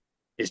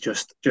is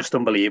just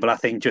unbelievable. I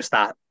think just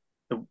that,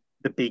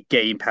 the big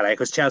game, Pele,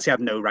 because Chelsea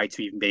had no right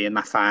to even be in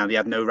that final. They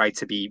had no right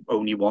to be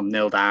only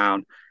 1-0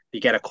 down.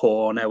 They get a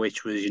corner,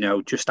 which was,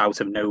 just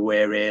out of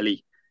nowhere,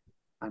 really.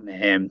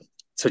 And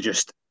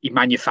he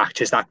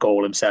manufactures that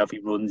goal himself. He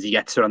runs, he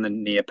gets it on the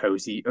near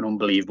post, an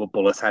unbelievable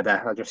bullet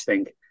header. I just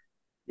think,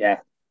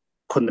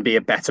 couldn't there be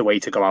a better way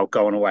to go out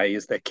going away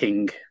as the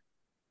king?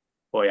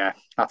 But yeah,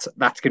 that's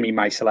going to be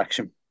my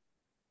selection.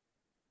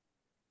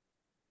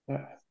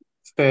 Yeah,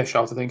 fair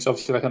shout, I think. So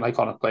obviously like an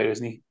iconic player,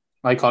 isn't he?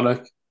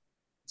 Iconic.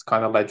 It's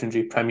kind of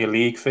legendary Premier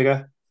League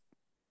figure.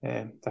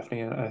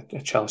 Definitely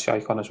a Chelsea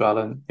icon as well.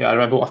 And yeah, I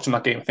remember watching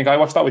that game. I think I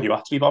watched that with you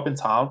actually, Bob, in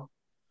town.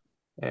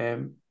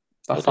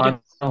 That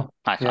final.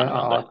 I can't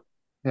remember.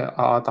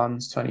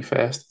 Ardan's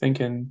 21st, I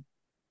think in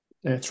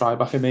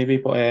Tribeca maybe.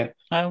 But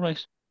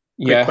right.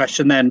 Quick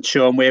question then,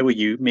 Sean. Where were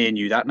you? Me and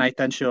you that night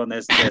then, Sean.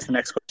 There's the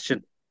next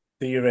question.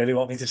 Do you really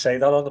want me to say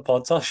that on the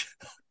pod, Tosh?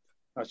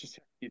 I was just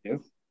you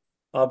do.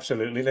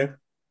 Absolutely do.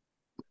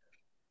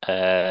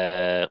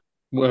 Where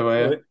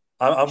were you?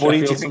 I'm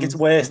worried. Do you think it's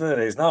worse than it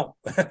is now?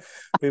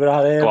 We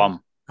were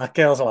at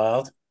Girls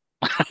Aloud.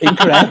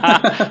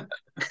 Incorrect.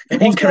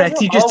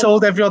 Incorrect. You just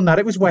told everyone that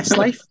it was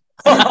Westlife.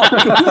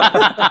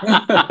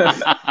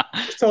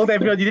 Told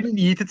everyone you didn't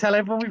need to tell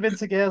everyone we've been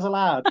to Girls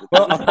Aloud.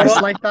 Well,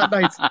 Westlife that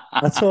night.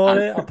 I saw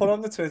it. I put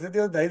on the Twitter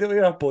the other day that we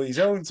were at Boys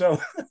Zone,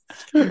 so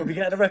we'll be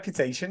getting a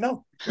reputation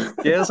now.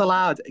 Girls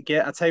Aloud.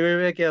 I tell you where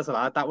we were at Girls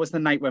Aloud. That was the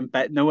night when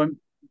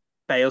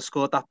Bale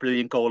scored that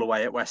brilliant goal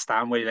away at West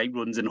Ham where he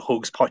runs and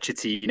hugs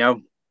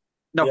Pochettino.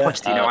 Not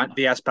Pochettino,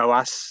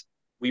 Villas-Boas.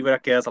 We were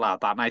at Girls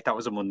Aloud that night. That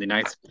was a Monday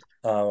night.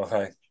 Oh,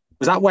 okay.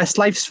 Was that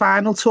Westlife's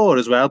final tour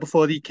as well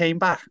before he came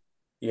back?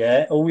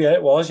 Yeah. Oh, yeah,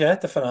 it was. Yeah,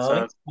 the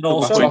finale. And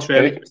also,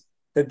 the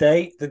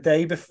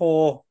day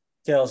before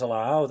Girls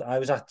Aloud, I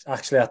was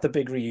actually at the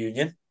big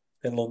reunion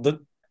in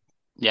London.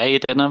 Yeah, you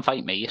didn't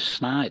invite me, you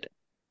snide.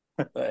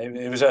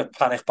 It was a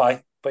panic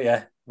buy, but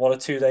yeah, 1 or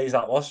 2 days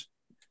that was.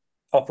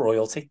 Top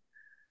royalty.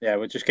 Yeah,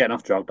 we're just getting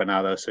off Drogba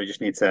now though, so we just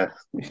need to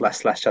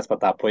less chat about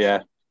that. But yeah,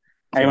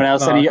 anyone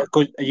else? Are you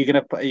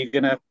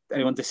gonna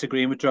anyone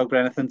disagreeing with Drogba?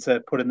 Anything to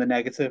put in the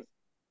negative?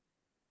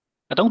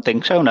 I don't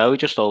think so. No, he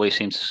just always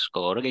seems to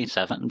score against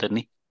Everton, didn't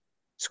he?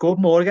 Scored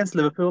more against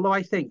Liverpool though,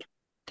 I think.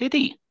 Did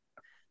he?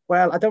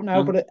 Well, I don't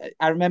know, but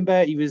I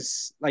remember he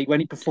was like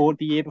the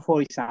year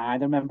before he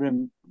signed. I remember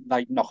him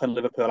like knocking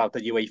Liverpool out the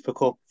UEFA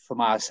Cup for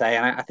Marseille,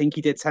 and I think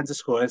he did tend to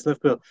score against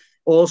Liverpool.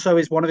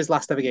 Also, one of his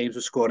last ever games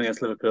was scoring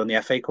against Liverpool in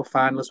the FA Cup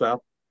final as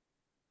well.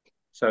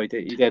 So he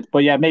did. But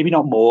yeah, maybe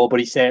not more, but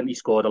he certainly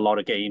scored a lot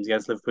of games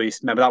against Liverpool.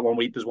 Remember that one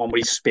week? There's one where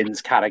he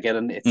spins Carragher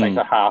and it's like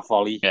a half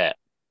volley. Yeah.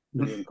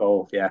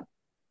 Goal. Yeah.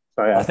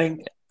 So yeah. I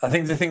think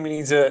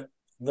the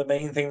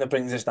main thing that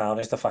brings us down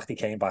is the fact he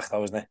came back,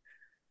 though, isn't it?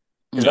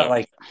 Is that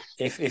like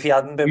if he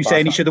hadn't been? You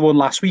saying he should have won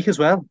last week as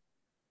well?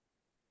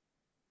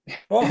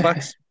 Well,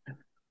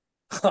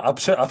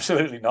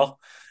 absolutely not.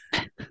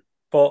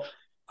 But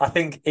I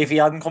think if he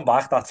hadn't come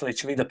back, that's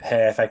literally the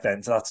perfect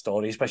end to that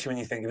story, especially when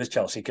you think of his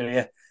Chelsea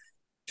career.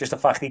 Just the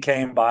fact he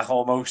came back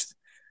almost.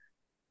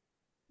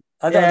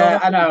 I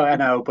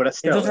know, but it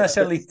doesn't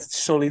necessarily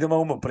sully the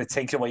moment, but it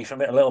takes away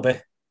from it a little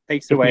bit.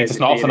 Takes away it's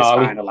not a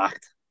finale. Final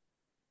act.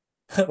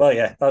 Well,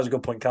 yeah, that was a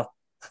good point, Cal.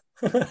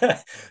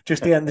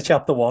 Just the end of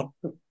chapter 1.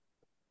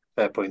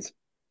 Fair point.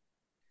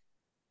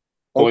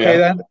 Okay,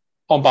 then.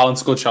 On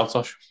balance, good shout,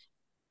 Tosh.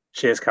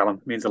 Cheers,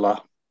 Callum. Means a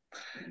lot.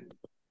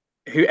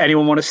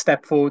 Anyone want to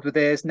step forward with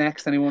theirs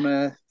next? Anyone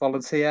want to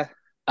volunteer?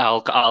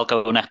 I'll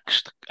go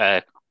next.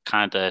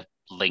 Kind of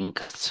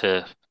linked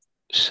to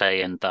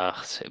saying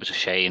that it was a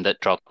shame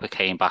that Drogba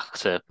came back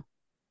to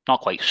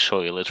not quite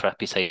soil his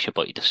reputation,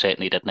 but he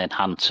certainly didn't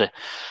enhance it.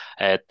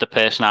 The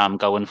person I'm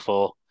going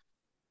for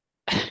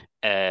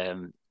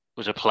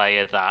was a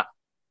player that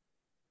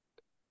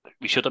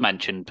we should have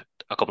mentioned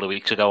a couple of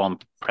weeks ago on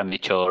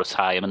premature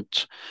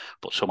retirement,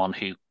 but someone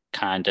who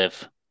kind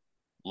of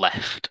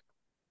left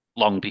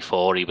long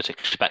before he was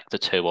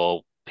expected to,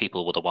 or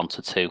people would have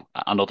wanted to.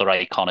 Another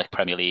iconic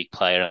Premier League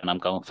player, and I'm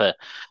going for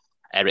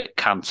Eric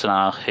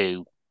Cantona,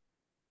 who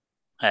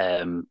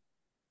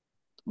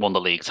won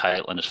the league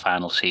title in his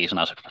final season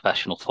as a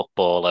professional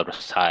footballer,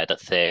 retired at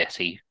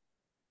 30,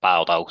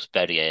 bowed out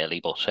very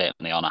early, but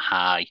certainly on a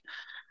high.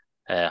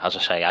 As I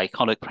say,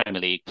 iconic Premier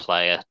League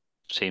player,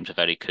 seems a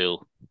very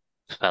cool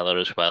fella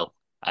as well,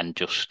 and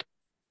just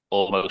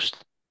almost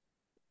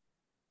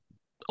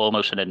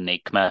an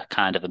enigma,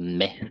 kind of a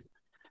myth.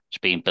 It's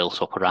being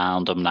built up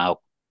around him now.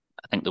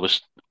 I think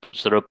was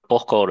there a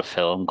book or a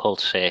film called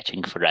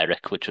Searching for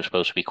Eric, which was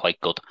supposed to be quite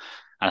good,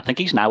 and I think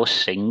he's now a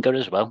singer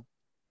as well.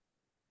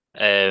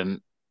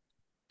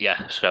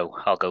 Yeah, so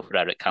I'll go for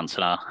Eric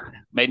Cantona,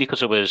 mainly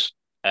because it was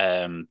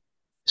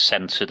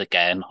censored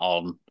again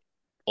on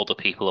other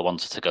people I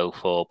wanted to go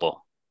for, but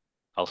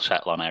I'll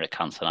settle on Eric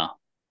Cantona.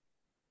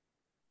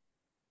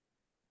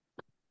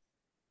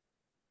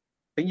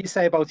 I think you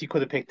say about you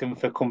could have picked him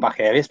for comeback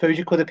area. I suppose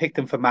you could have picked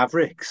him for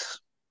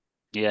Mavericks.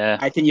 Yeah,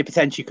 I think you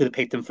potentially could have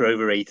picked him for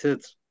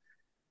overrated.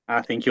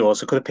 I think you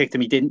also could have picked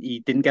him. He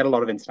didn't get a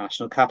lot of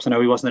international caps. I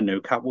know he wasn't a no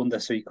cap wonder,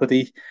 so he could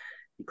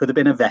have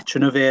been a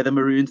veteran of the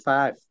Maroon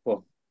Five. But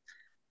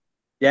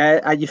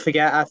yeah, you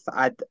forget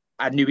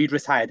I knew he'd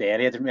retired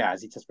early. I didn't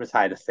realize he just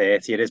retired at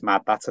 30. It is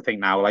mad. That's the thing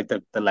now, like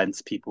the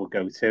lengths people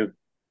go to.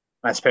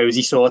 I suppose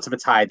he sort of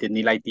retired, didn't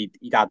he? Like he'd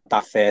had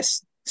that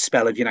first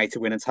spell of United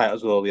winning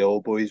titles with all the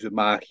old boys with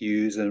Mark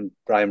Hughes and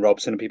Brian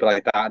Robson and people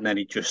like that, and then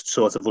he just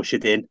sort of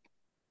ushered in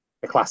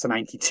the class of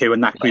 '92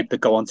 and that group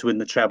that go on to win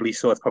the treble. He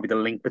saw probably the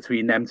link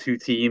between them two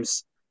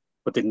teams,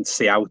 but didn't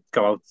see out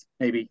go out.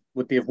 Maybe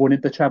would they have won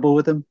the treble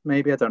with him?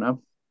 Maybe I don't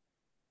know.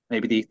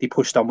 Maybe they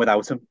pushed on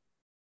without him.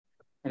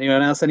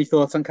 Anyone else? Any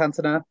thoughts on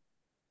Cantona?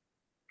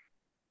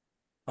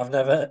 I've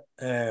never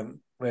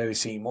really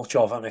seen much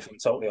of him, if I'm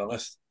totally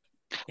honest.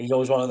 He's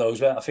always one of those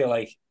where I feel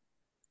like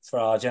for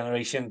our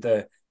generation,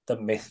 the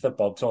myth that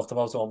Bob talked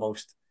about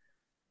almost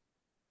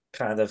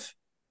kind of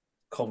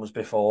comes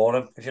before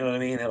him, if you know what I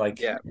mean.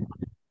 Like, Yeah,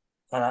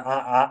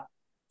 and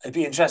it'd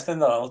be interesting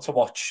though to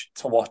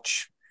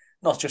watch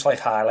not just like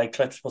highlight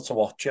clips, but to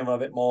watch him a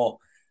bit more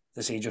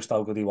to see just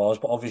how good he was.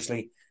 But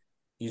obviously,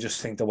 you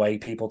just think the way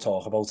people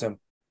talk about him,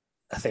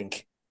 I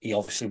think he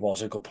obviously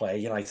was a good player.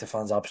 United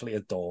fans absolutely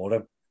adore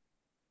him,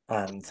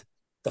 and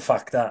the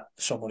fact that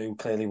someone who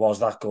clearly was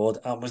that good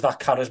and was that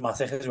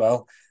charismatic as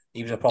well,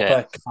 he was a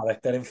proper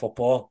character in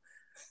football.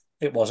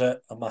 It was a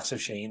massive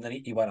shame that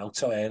he went out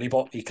so early,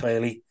 but he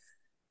clearly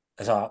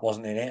his heart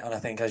wasn't in it. And I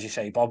think, as you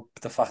say, Bob,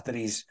 the fact that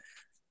he's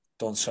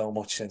done so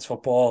much since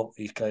football,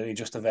 he's clearly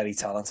just a very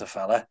talented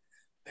fella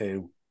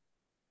who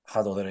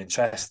had other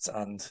interests,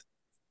 and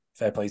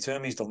fair play to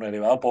him, he's done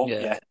really well. But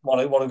yeah, what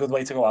a good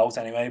way to go out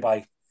anyway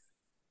by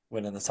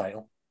winning the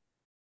title.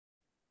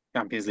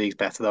 Champions League's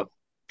better though.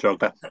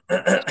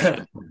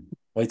 Drogba.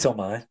 Wait till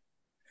mine.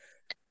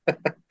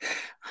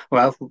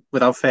 Well,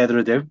 without further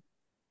ado,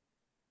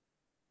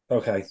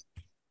 Okay,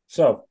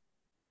 so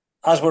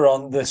as we're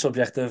on the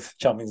subject of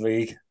Champions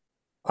League,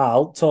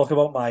 I'll talk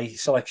about my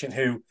selection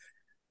who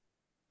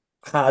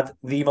had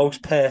the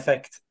most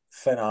perfect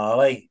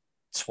finale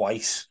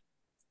twice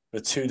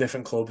with two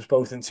different clubs,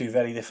 both in two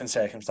very different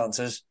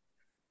circumstances.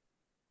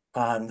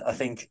 And I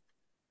think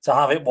to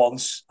have it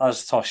once,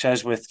 as Tosh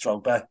says, with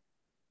Drogba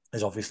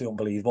is obviously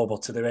unbelievable,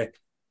 but to do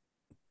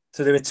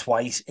it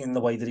twice in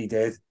the way that he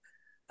did,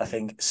 I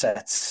think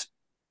sets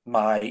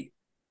my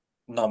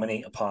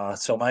nominee apart.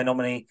 So my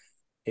nominee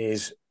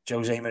is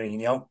Jose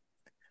Mourinho,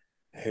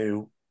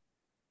 who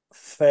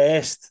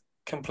first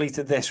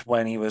completed this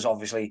when he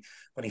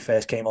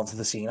first came onto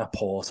the scene at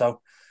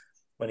Porto,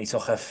 when he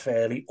took a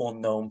fairly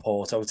unknown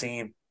Porto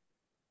team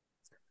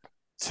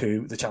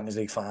to the Champions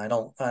League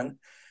final. And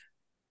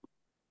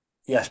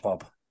yes,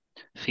 Bob.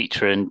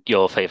 Featuring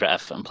your favourite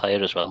Everton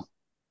player as well.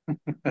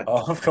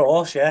 Oh, of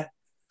course, yeah.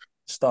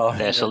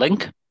 There's a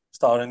link.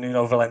 Starring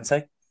Nuno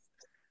Valente.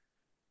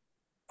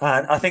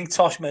 And I think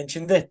Tosh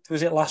mentioned it.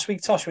 Was it last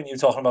week, Tosh, when you were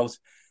talking about?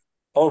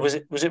 Or was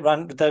it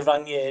the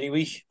Ranieri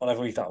week?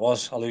 Whatever week that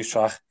was, I lose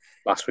track.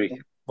 Last week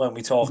when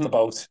we talked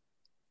about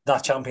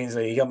that Champions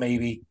League, and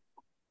maybe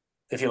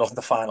if you look at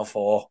the Final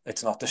Four,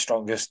 it's not the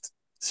strongest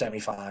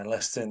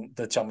semi-finalists in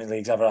the Champions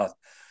League's ever had.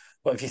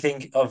 But if you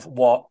think of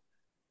what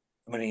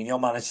Mourinho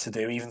managed to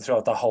do, even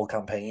throughout that whole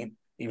campaign,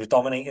 he was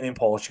dominating in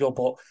Portugal,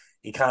 but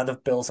he kind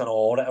of built an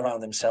aura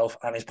around himself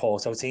and his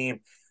Porto team,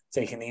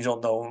 taking these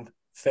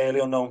fairly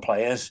unknown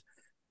players,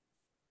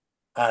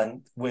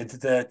 and with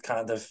the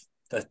kind of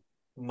the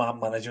man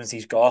management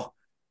he's got,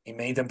 he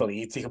made them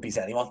believe he could beat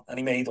anyone, and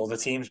he made other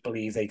teams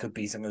believe they could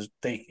beat him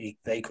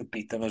they could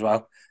beat them as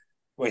well,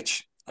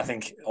 which I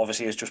think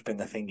obviously has just been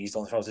the thing he's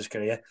done throughout his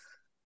career.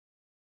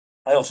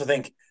 I also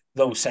think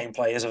those same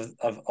players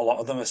have a lot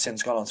of them have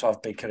since gone on to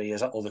have big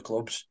careers at other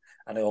clubs,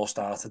 and they all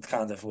started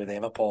kind of with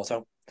him at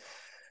Porto.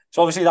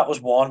 So obviously that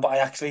was one, but I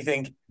actually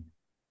think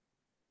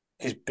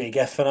his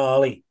bigger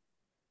finale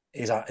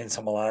is at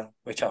Inter Milan,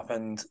 which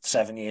happened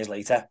 7 years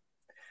later,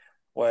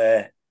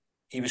 where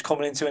he was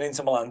coming into an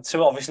Inter Milan.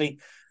 So obviously,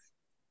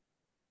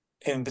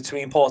 in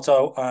between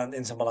Porto and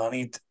Inter Milan,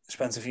 he'd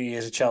spent a few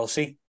years at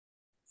Chelsea.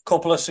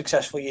 Couple of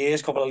successful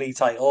years, couple of league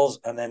titles,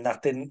 and then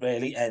that didn't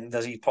really end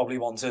as he probably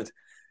wanted.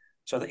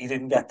 So that he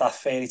didn't get that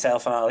fairy tale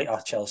finale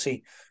at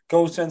Chelsea.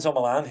 Goes to Inter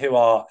Milan, who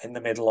are in the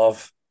middle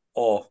of,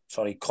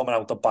 coming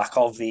out the back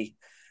of the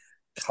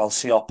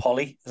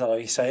Calciopoli. Is that how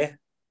you say it?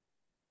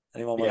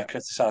 Anyone want to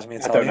criticise me?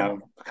 I don't know.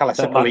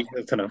 Calciopoli,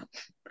 I don't know.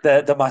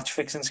 The match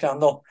fixing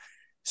scandal.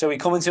 So we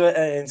come into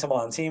an Inter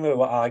Milan team who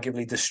were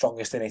arguably the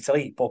strongest in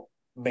Italy, but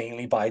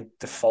mainly by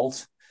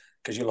default.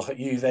 Because you look at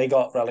they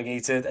got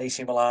relegated.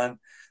 AC Milan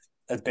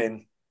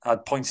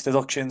had points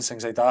deductions,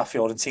 things like that.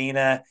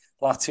 Fiorentina,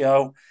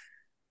 Lazio.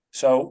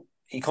 So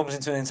he comes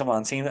into an Inter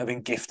Milan team that have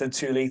been gifted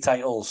 2 league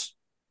titles.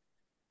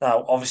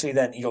 Now, obviously,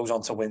 then he goes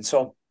on to win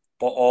some,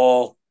 but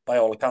by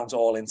all accounts,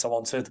 all Inter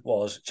wanted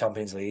was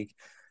Champions League.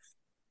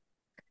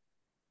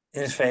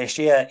 In his first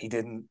year, he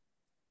didn't.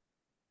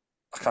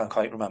 I can't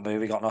quite remember who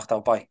he got knocked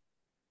out by.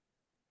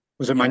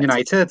 Was it Man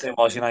United? It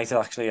was United,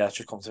 actually. Yeah, it's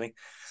just come to me.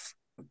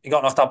 He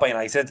got knocked out by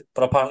United,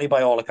 but apparently,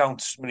 by all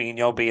accounts,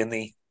 Mourinho, being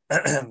the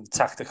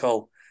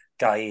tactical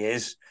guy he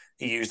is,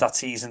 he used that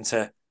season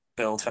to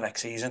build for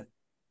next season.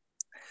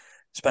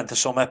 Spent the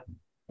summer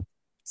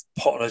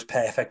putting his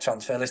perfect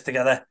transfer list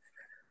together.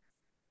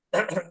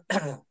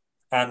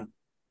 And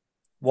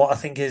what I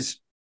think is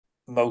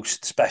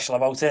most special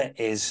about it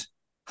is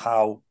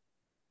how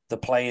the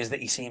players that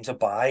he seemed to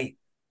buy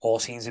all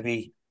seem to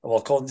be, well,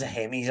 according to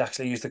him, he's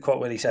actually used a quote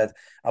where he said,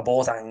 I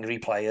bought angry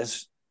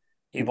players.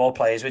 He bought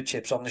players with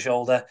chips on the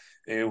shoulder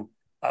who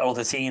at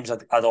other teams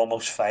had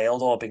almost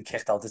failed or been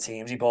kicked out of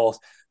teams. He bought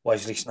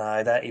Wesley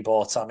Sneijder, he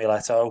bought Samuel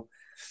Eto'o.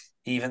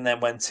 He even then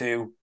went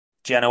to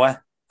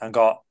Genoa and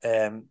got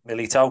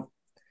Milito.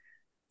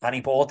 And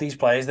he bought these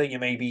players that you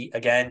maybe,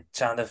 again,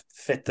 trying to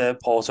fit the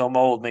Porto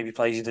mould, maybe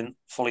players you didn't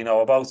fully know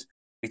about.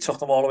 He took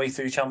them all the way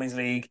through Champions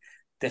League,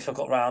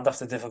 difficult round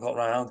after difficult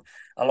round.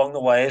 Along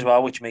the way as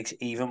well, which makes it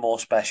even more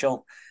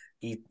special,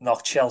 he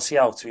knocked Chelsea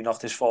out. He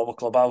knocked his former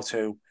club out,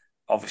 who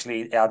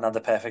obviously he hadn't had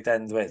the perfect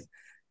end with.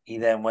 He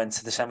then went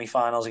to the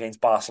semi-finals against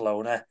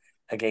Barcelona,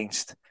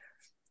 against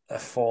a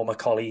former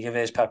colleague of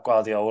his, Pep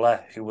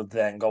Guardiola, who would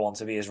then go on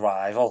to be his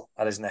rival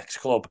at his next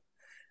club.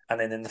 And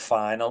then in the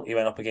final, he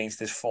went up against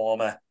his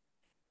former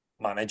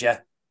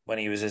manager when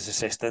he was his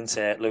assistant,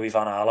 Louis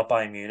van Gaal at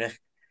Bayern Munich.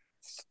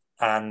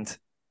 And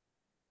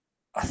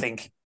I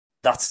think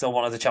that's still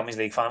one of the Champions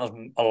League finals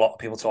a lot of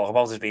people talk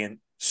about as being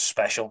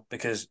special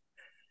because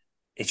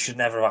it should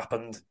never have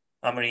happened.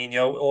 And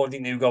Mourinho already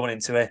knew going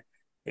into it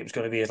was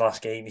going to be his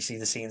last game. You see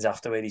the scenes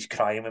afterward, he's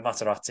crying with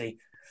Materazzi.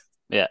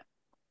 Yeah.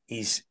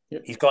 He's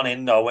gone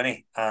in knowing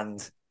it,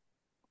 and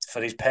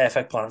for his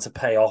perfect plan to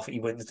pay off, he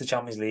wins the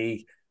Champions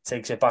League,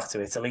 takes it back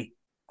to Italy,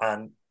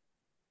 and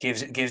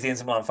gives the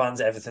Inter Milan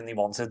fans everything they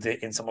wanted,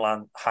 the Inter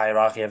Milan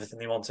hierarchy, everything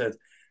they wanted,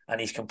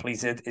 and he's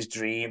completed his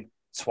dream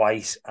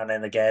twice, and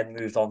then again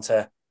moved on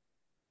to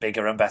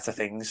bigger and better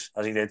things,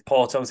 as he did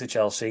Porto to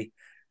Chelsea,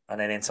 and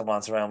then Inter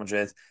Milan to Real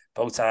Madrid.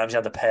 Both times he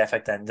had the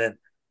perfect ending.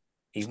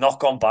 He's not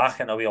gone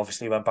back. I know he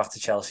obviously went back to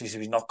Chelsea, so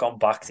he's not gone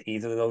back to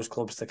either of those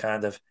clubs to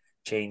kind of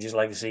change his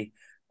legacy.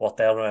 What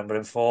they'll remember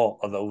him for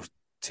are those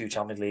 2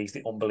 Champions Leagues,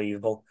 the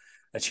unbelievable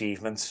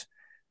achievements.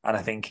 And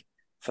I think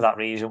for that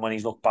reason, when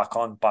he's looked back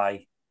on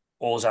by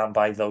us and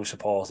by those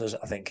supporters,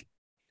 I think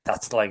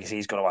that's the legacy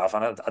he's going to have.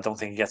 And I don't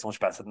think he gets much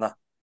better than that.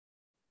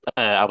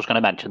 I was going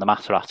to mention the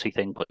Materazzi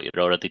thing, but you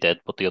already did.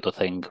 But the other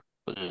thing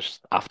was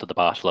after the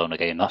Barcelona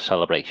game, that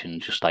celebration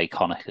is just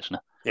iconic, isn't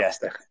it? Yes.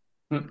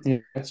 Yeah,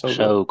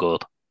 so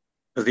good.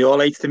 Because they all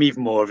hated him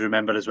even more. I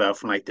remember as well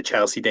from like the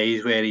Chelsea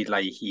days where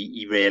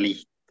he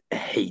really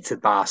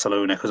hated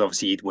Barcelona because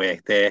obviously he'd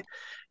worked there.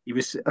 He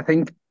was, I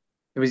think,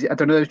 I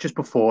don't know, it was just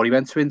before he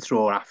went to Inter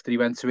or after he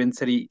went to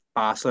Inter.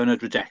 Barcelona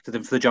had rejected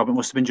him for the job. It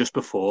must have been just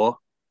before.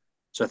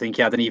 So I think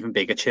he had an even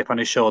bigger chip on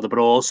his shoulder, but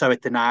also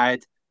it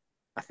denied.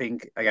 I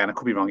think, again, I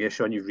could be wrong here,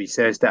 Sean, you've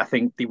researched it. I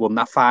think they won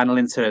that final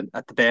at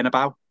the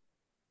Bernabeu.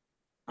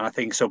 And I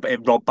think so, but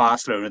it robbed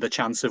Barcelona the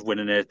chance of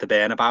winning it at the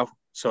Bernabeu.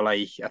 So,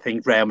 I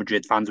think Real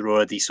Madrid fans are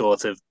already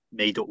sort of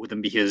made up with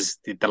them because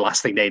the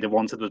last thing they'd have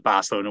wanted was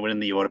Barcelona winning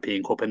the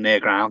European Cup in their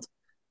ground.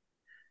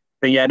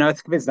 But yeah, no,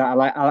 it's convinced that.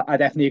 I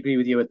definitely agree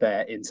with you with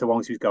the Inter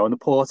once he was going. The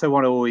Porto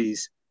one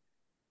always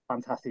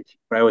fantastic.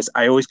 But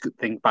I always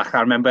think back.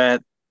 I remember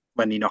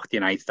when they knocked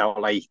United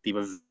out, they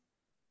were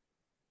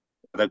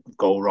the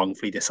goal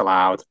wrongfully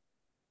disallowed.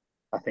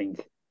 I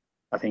think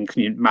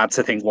mad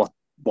to think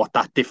what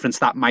that difference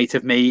that might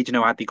have made.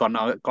 Had they got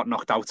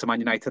knocked out to Man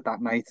United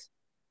that night,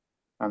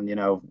 and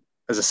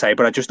as I say,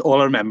 but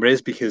all I remember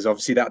is because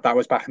obviously that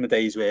was back in the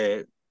days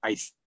where I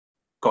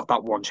got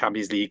that one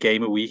Champions League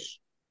game a week,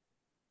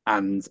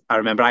 and I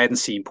remember I hadn't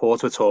seen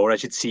Porto at all. I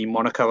had seen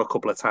Monaco a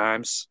couple of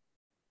times,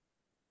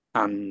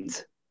 and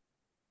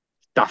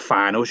that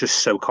final was just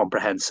so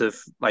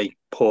comprehensive. Like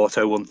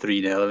Porto won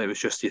 3-0, and it was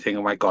just you think,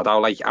 oh my god,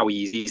 how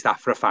easy is that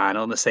for a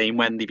final? And the same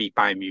when they beat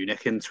Bayern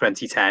Munich in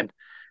 2010.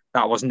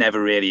 That was never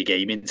really a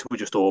game into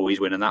just always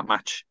winning that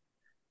match.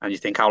 And you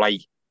think how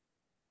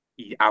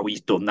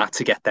he's done that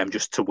to get them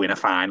just to win a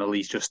final.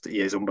 He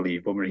is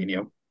unbelievable,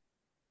 Mourinho.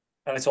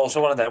 And it's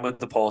also one of them with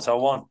the Porto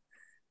one.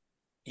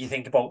 You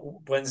think about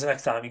when's the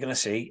next time you're going to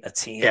see a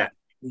team. Yeah.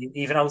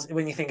 Even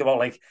when you think about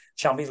like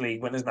Champions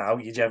League winners now,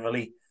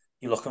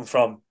 you're looking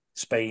from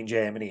Spain,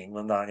 Germany,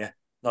 England, aren't you?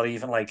 Not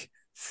even like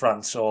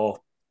France or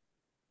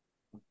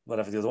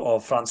whatever the other, or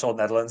France or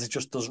Netherlands. It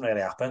just doesn't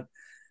really happen.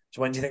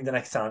 So when do you think the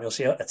next time you'll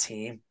see a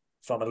team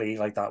from a league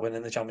like that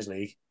winning the Champions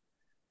League?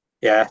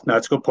 Yeah, no,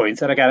 it's a good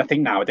point. And again, I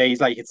think nowadays,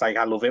 it's like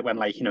I love it when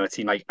a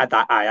team like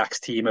that Ajax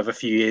team of a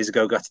few years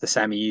ago got to the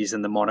semis,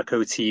 and the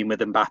Monaco team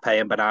with Mbappe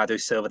and Bernardo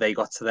Silva, they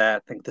got to I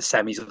think the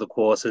semis of the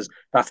quarters.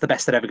 That's the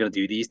best they're ever going to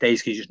do these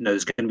days, because you just know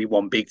there's going to be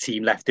one big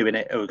team left doing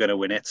it who are going to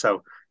win it.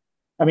 So,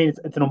 I mean,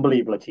 it's an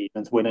unbelievable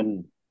achievement.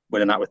 Winning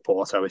that with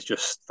Porto is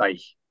just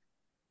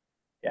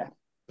yeah,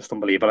 just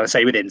unbelievable. And I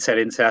say with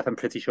Inter, I'm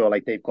pretty sure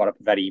they've got a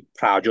very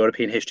proud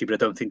European history, but I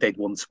don't think they'd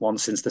won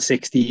since the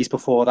 '60s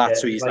before that. Yeah,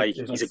 so he's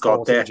a god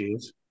 40 there.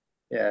 G's.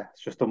 Yeah,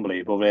 it's just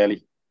unbelievable,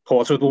 really.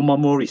 Porto had won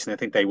one more recently. I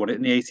think they won it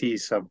in the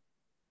 '80s. So,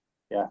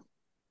 yeah,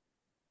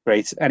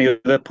 great. Any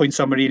other points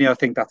on Mourinho? I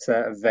think that's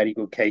a very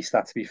good case,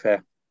 that, to be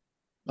fair.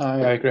 I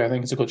agree. I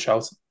think it's a good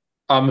shout.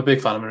 I'm a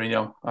big fan of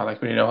Mourinho. I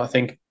like Mourinho. I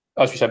think,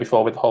 as we said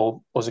before, with the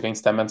whole us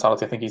against them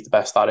mentality, I think he's the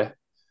best at it.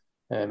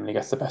 And he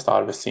gets the best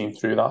out of his team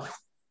through that.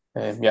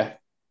 Yeah,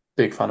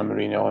 big fan of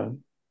Mourinho. And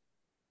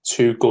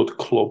 2 good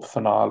club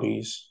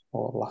finales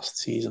or last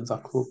seasons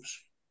at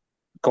clubs.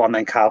 Go on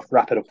then, Cal.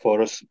 Wrap it up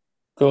for us.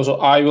 Cool. So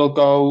I will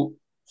go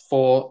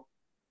for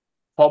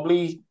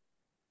probably,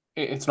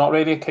 it's not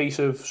really a case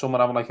of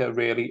someone having a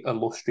really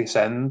illustrious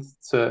end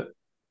to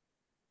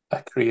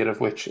a career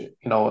of which,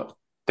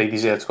 they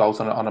deserve to go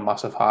out on a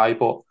massive high,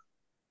 but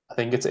I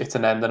think it's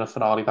an end and a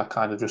finale that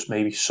kind of just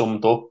maybe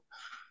summed up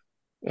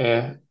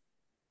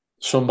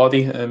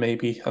somebody,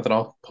 maybe, I don't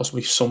know,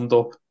 possibly summed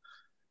up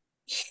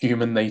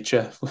human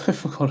nature,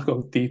 if we're going to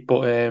go deep.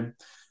 But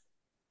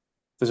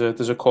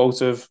there's a quote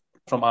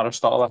from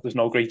Aristotle that there's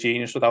no great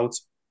genius without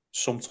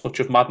some touch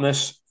of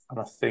madness, and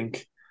I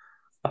think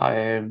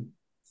that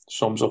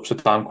sums up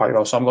Zidane quite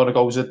well. So I'm going to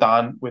go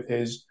Zidane with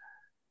his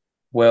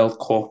World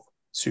Cup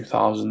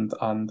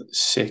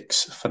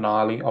 2006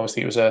 finale.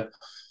 Obviously,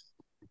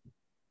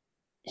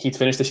 he'd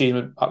finished the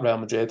season at Real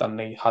Madrid and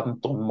he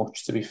hadn't done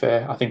much, to be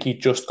fair. I think he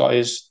just got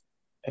his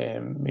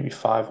maybe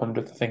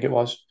 500th, I think it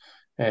was,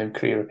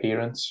 career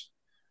appearance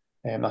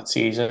that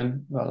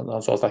season. That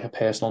was like a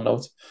personal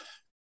note.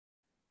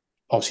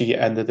 Obviously, he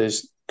ended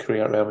his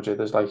career at Real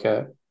Madrid as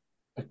a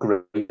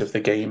great of the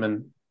game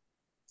and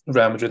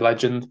Real Madrid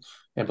legend,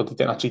 but he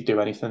didn't actually do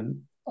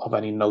anything of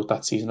any note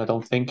that season, I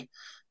don't think.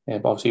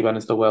 But obviously, he went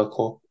into the World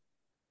Cup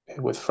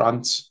with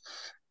France.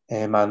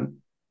 And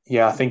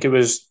yeah, I think it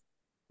was,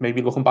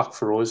 maybe looking back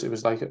for us, it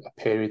was a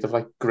period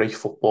of great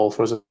football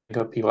for us. I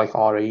think of people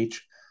our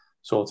age,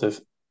 sort of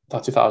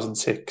that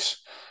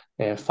 2006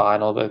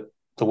 final,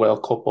 the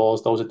World Cup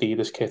balls, those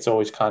Adidas kits are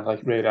always kind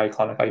of really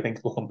iconic, I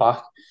think, looking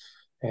back.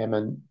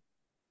 And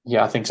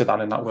yeah, I think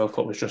Zidane in that World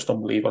Cup was just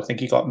unbelievable. I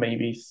think he got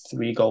maybe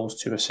 3 goals,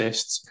 2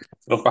 assists.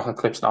 Look back at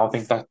clips now, I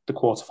think that the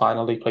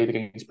quarter-final they played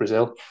against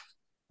Brazil,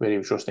 where he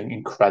was just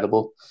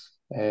incredible.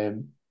 They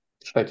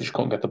just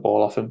couldn't get the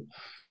ball off him.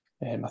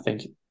 I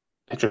think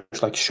it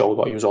just showed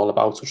what he was all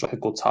about. Such a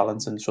good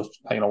talent and just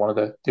one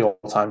of the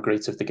all-time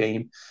greats of the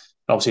game.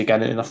 And obviously,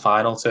 again in the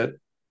final, to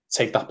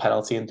take that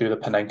penalty and do the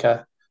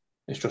Panenka,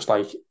 it's just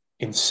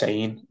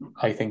insane.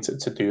 I think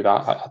to do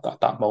that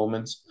at that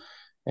moment.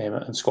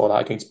 And score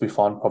that against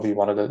Buffon, probably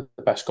one of the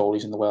best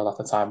goalies in the world at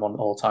the time, one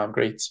all-time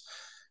greats.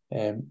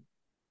 And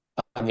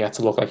yeah,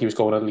 to look like he was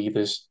going to lead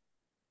his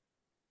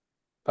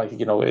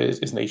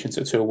nation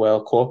to a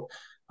World Cup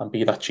and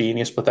be that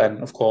genius. But then,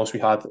 of course, we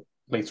had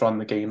later on in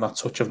the game that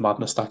touch of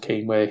madness that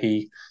came where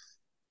the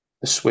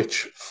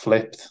switch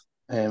flipped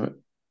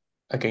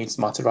against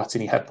Materazzi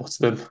and he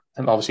headbutted him.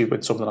 And obviously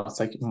with something that's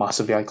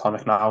massively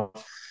iconic now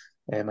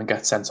and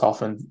gets sent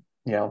off. And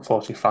yeah,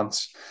 unfortunately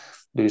France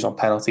lose on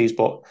penalties.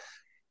 But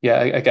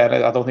yeah, again,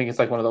 I don't think it's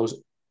one of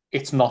those,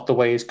 it's not the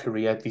way his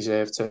career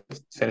deserved to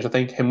finish. I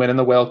think him winning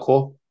the World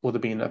Cup would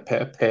have been a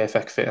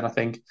perfect fit, and I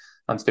think,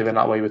 and to do it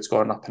that way with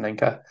scoring that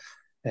Panenka.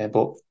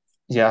 But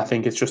yeah, I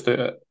think it's just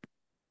a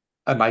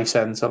nice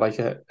end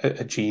to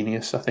a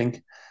genius, I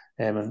think.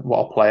 And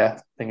what a player.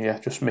 I think, yeah,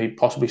 just maybe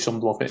possibly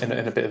summed up in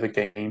a bit of a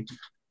game.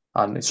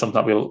 And it's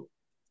something that will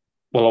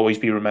always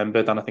be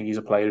remembered. And I think he's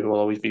a player who will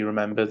always be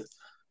remembered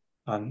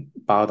and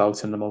bowed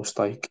out in the most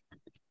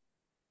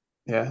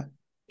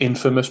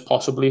infamous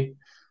possibly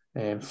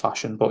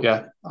fashion. But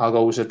yeah, I'll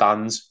go with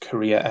Zidane's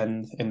career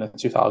end in the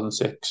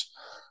 2006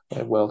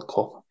 World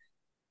Cup.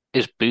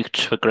 His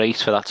boots were great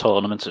for that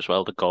tournament as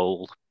well, the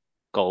gold.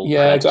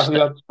 Yeah, exactly.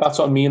 That's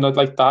what I mean.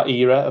 That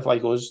era of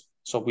us,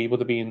 so we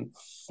would have been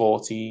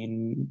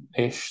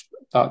 14-ish,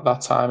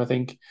 that time. I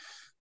think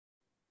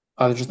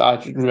I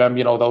remember,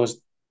 you know,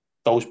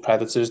 those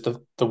Predators,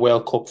 the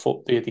World Cup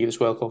the Adidas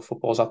World Cup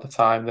footballs at the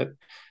time that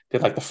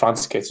did like the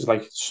France kits was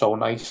like so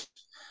nice.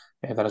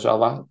 And then as well,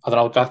 that I don't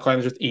know, that kind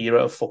of just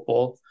era of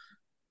football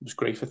was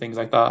great for things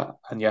like that.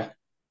 And yeah,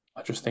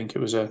 I just think it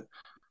was a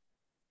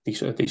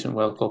decent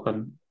World Cup,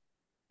 and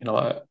you know,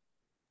 it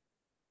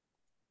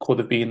could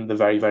have been the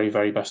very, very,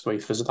 very best way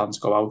for Zidane to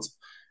go out.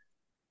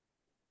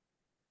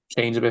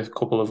 Change a bit, a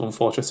couple of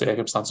unfortunate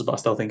circumstances, but I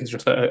still think it's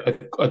just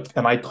an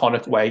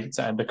iconic way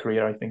to end a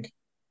career, I think.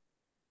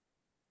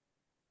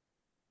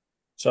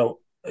 So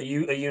are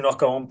you not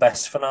going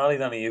best finale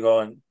then? Are you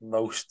going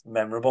most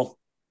memorable?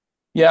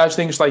 Yeah, I just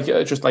think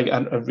it's just like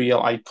a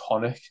real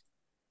iconic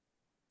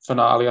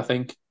finale, I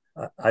think.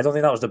 I don't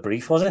think that was the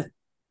brief, was it?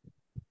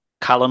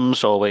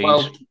 Callum's always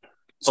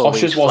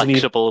Tosh's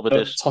flexible with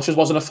this. Tosh's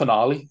wasn't a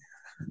finale.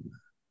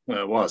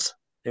 Well, it was.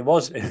 It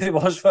was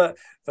for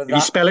that. You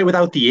spell it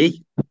without the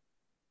E.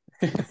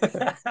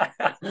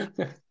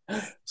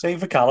 Same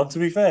for Callum, to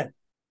be fair.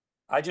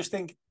 I just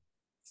think,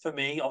 for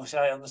me, obviously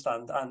I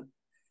understand, and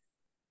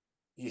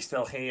you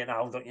still hear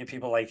now, don't you,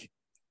 people like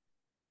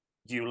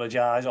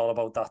eulogise all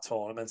about that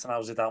tournament and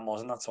how Zidane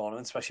was in that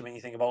tournament, especially when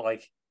you think about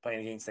like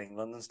playing against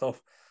England and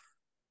stuff.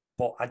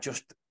 But I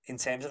just, in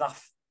terms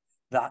of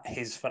that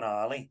his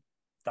finale,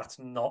 that's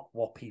not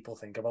what people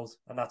think about.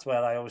 And that's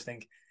where I always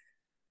think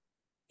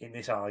in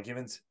this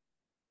argument,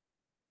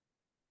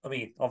 I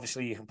mean,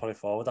 obviously you can put it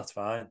forward, that's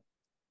fine.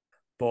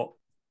 But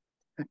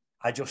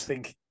I just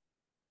think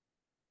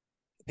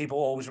people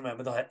always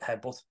remember the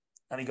headbutt,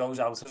 and he goes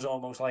out as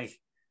almost like,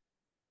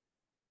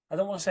 I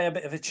don't want to say a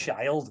bit of a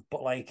child,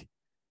 but like,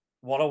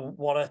 what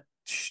a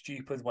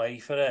stupid way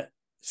for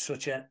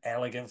such an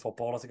elegant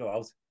footballer to go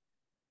out.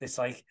 It's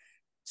like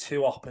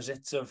two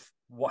opposites of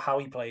how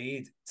he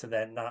played to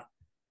then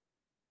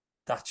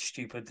that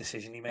stupid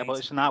decision he made. Yeah, but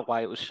isn't that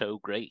why it was so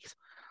great?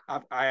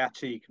 I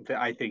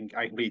think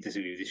I completely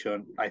disagree with you,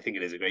 Sean. I think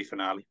it is a great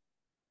finale.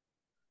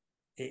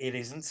 It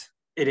isn't.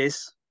 It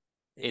is.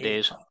 It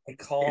is. It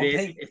can't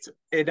be.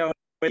 It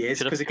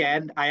is, because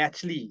again, I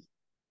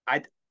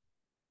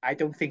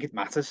don't think it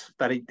matters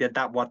that he did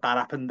that. What that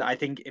happened, I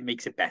think it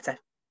makes it better.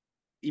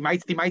 They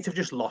might have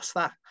just lost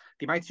that.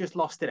 They might have just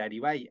lost it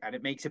anyway, and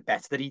it makes it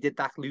better that he did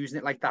that, losing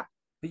it like that.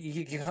 But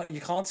you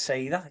can't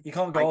say that. You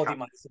can't go. They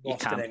might have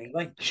lost it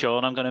anyway.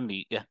 Sean, I'm going to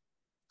mute you.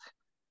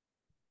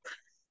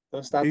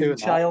 Don't start doing that.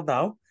 Child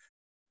now.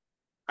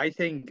 I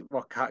think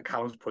what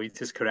Callum's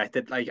point is correct.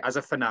 That, like, as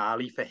a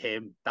finale for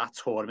him, that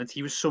tournament,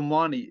 he was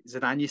someone.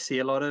 Zidane, you see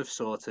a lot of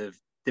sort of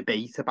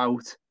debate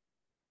about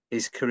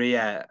his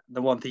career.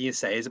 The one thing you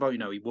say is about, you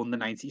know,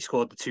 he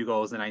scored the 2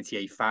 goals in the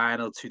 98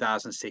 final,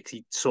 2006.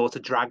 He sort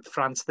of dragged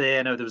France there.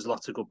 I know there was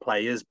lots of good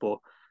players,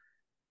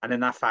 and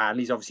in that final,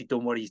 he's obviously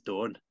done what he's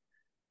done,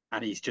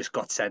 and he's just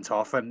got sent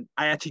off. And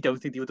I actually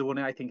don't think they would have won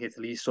it. I think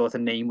Italy's sort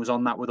of name was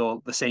on that with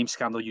all the same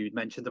scandal you'd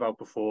mentioned about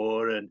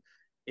before, and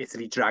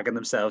Italy dragging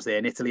themselves there.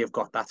 And Italy have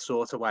got that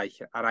sort of way.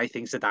 And I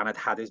think Zidane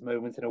had his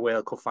moment in a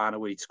World Cup final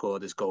where he'd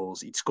scored his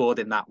goals. He'd scored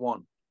in that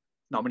one.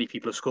 Not many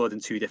people have scored in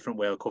 2 different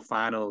World Cup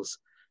finals.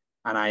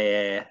 And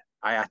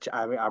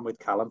I'm with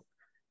Callum.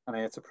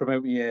 And to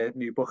promote my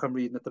new book I'm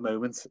reading at the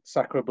moment,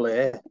 Sacre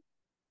Bleu,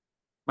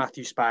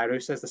 Matthew Spiro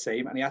says the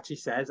same. And he actually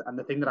says, and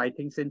the thing that I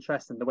think is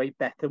interesting, the way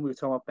we were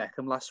talking about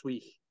Beckham last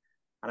week,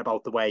 and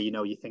about the way, you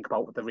know, you think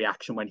about the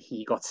reaction when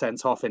he got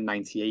sent off in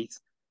 98.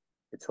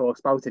 It talks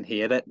about in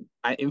here that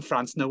in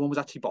France, no one was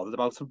actually bothered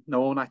about him.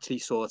 No one actually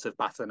sort of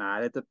batted an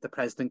eye. The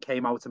president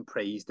came out and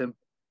praised him,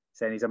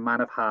 saying he's a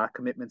man of heart,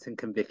 commitment and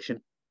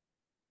conviction.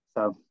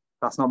 So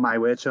that's not my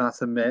words, so that's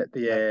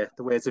the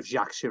words of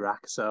Jacques Chirac.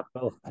 So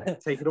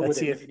take it up. Let's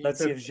see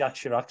if Jacques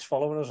Chirac's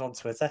following us on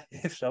Twitter.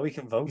 If so, we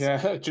can vote.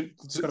 Yeah,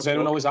 does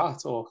anyone know his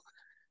art? Or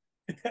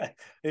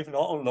if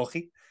not,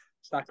 unlucky.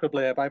 Sacre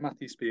Bleu by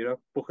Matthew Spiro,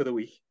 book of the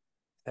week.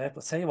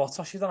 But tell you what,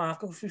 Tosh, you don't have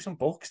to go through some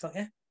books, don't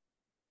you?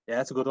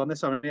 Yeah, it's a good one.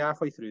 I'm only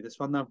halfway through this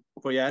one now.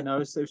 But yeah, no, it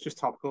was just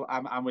topical.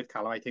 I'm with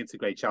Callum. I think it's a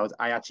great shout.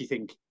 I actually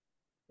think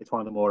it's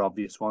one of the more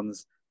obvious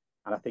ones.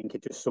 And I think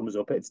it just sums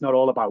up. It's not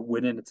all about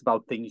winning. It's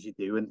about things you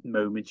do and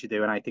moments you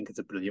do. And I think it's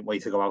a brilliant way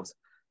to go out.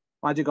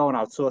 Imagine going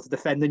out sort of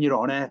defending your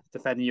honour,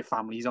 defending your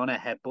family's honour,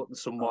 headbutting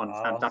someone.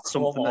 And that's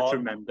something that's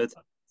remembered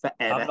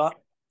forever.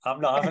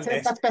 I'm not having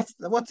this. That's best.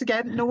 Once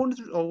again, no one,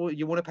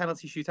 you won a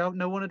penalty shootout.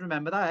 No one would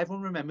remember that.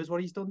 Everyone remembers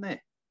what he's done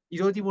there.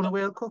 He's already won a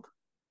World Cup.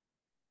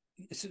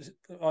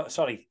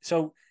 Sorry.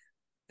 So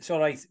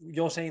right,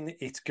 you're saying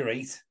it's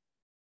great.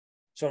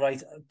 So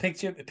right,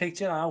 picture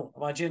now.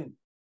 Imagine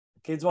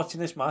kids watching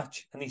this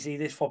match and they see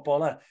this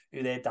footballer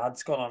who their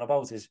dad's gone on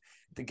about is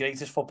the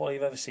greatest footballer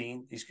you've ever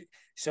seen. He's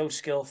so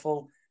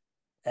skillful,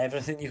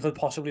 everything you could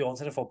possibly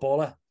want in a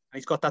footballer. And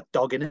he's got that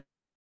dog in it.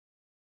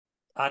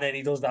 And then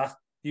he does that.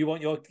 You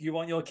want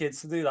your kids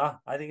to do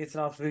that? I think it's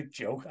an absolute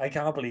joke. I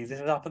can't believe this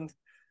has happened.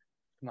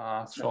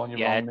 Nah, Sean,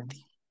 you're wrong.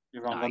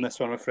 You're wrong on this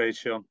one, I'm afraid,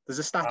 Sean. There's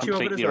a statue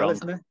of it as well,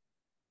 isn't there?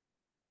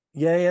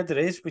 Yeah, there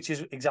is, which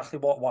is exactly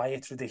why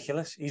it's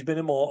ridiculous. He's been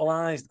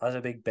immortalised as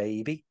a big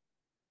baby.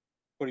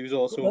 but he was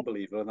also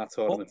unbelievable in that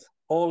tournament.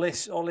 All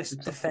this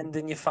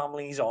defending your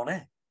family's on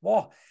it.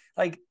 What?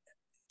 Like,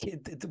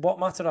 what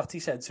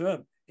Materazzi said to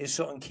him is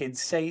something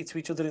kids say to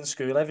each other in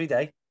school every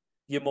day.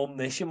 Your mum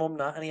this, your mum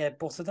that, and he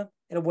headbutted him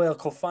in a World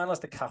Cup final as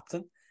the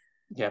captain.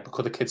 Yeah, but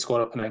could the kid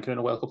score a Panenka in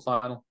a World Cup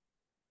final?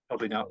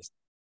 Probably not.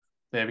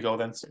 There we go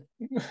then.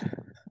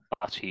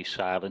 That's you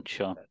silent,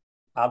 Sean.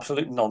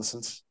 Absolute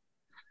nonsense.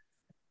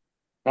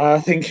 I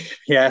think,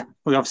 yeah,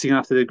 we're obviously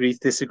going to have to agree to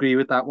disagree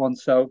with that one.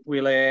 So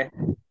we'll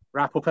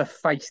wrap up a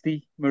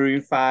feisty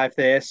Maroon 5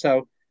 there.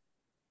 So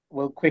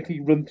we'll quickly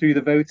run through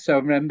the votes. So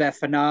remember,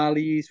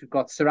 finales, we've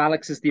got Sir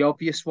Alex as the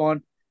obvious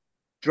one,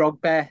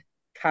 Drogba,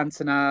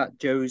 Cantona,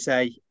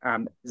 Jose,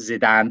 and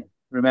Zidane.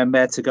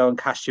 Remember to go and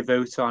cast your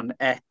vote on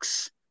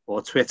X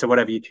or Twitter,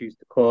 whatever you choose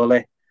to call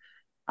it.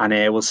 And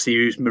we'll see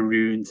who's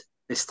marooned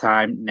this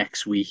time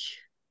next week.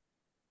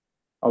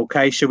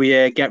 Okay, shall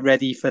we get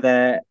ready for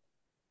the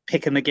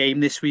picking the game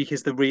this week?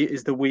 Is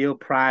the wheel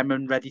prime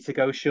and ready to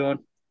go, Sean?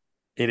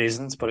 It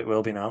isn't, but it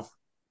will be now.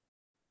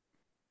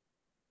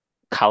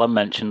 Callum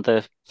mentioned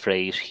the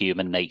phrase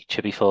human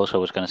nature before, so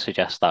I was going to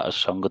suggest that as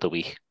song of the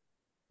week.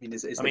 I mean,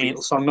 is the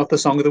Beatles song not the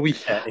song of the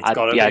week?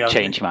 I'd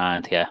change my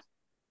mind, yeah.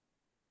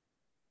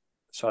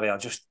 Sorry, I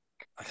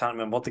can't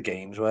remember what the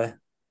games were.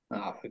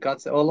 Oh, for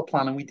God's sake, all the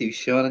planning we do,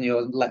 Sean, and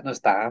you're letting us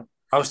down.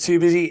 I was too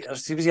busy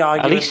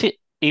arguing. At least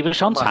he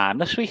was on time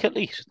this week, at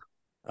least.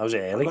 I was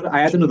early. I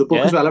had another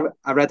book as well.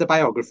 I read a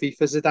biography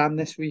for Zidane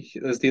this week.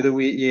 It was the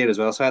other year as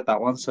well, so I had that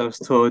one. So I was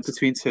torn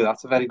between two.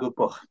 That's a very good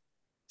book.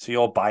 So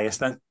you're biased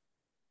then?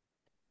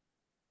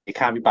 You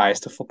can't be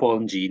biased to football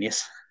and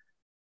genius.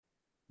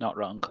 Not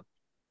wrong. That's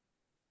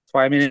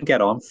why I mean,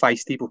 get on.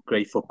 Feisty but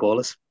great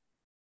footballers. Is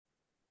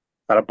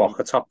that a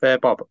Boca top there,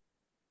 Bob?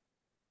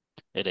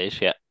 It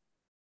is, yeah.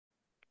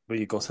 Were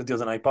you gutted the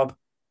other night, Bob?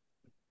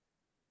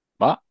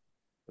 What?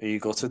 Were you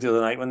gutted the other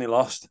night when they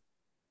lost?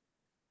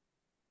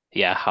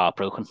 Yeah,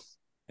 heartbroken.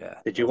 Yeah.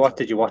 Did you watch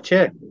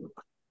it?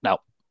 No.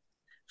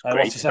 I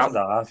watched the second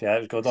half. Yeah, it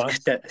was good on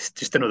it. It's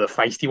just another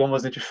feisty one,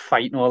 wasn't it? Just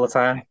fighting all the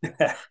time.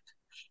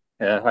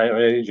 Yeah, I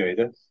really enjoyed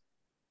it.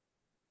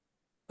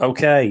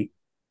 Okay.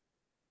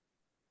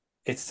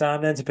 It's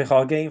time then to pick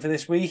our game for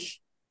this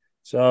week.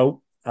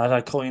 So, as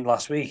I coined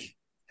last week,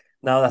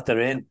 now that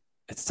they're in,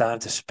 it's time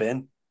to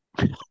spin.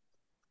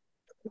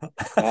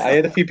 I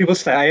had a few people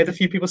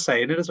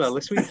saying it as well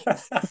this week.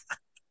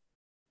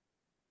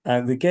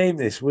 And the game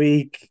this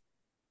week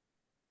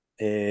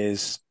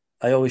is,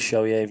 I always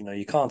show you, even though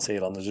you can't see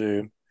it on the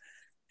Zoom,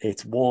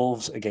 it's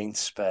Wolves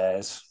against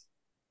Spurs.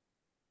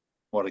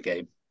 What a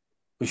game.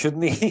 We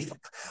shouldn't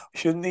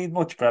need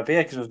much prep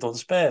here because we've done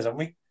Spurs, haven't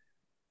we?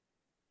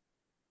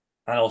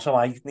 And also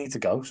I need to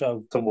go,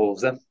 so some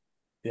Wolves then.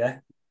 Yeah.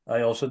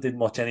 I also didn't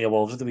watch any of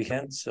Wolves at the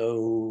weekend,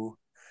 so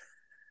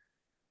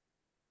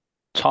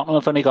Tottenham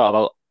have only got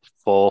about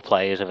 4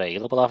 players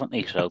available, haven't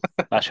they? So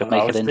that should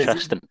make it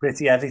interesting.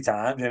 Pretty heavy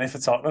time, isn't it, for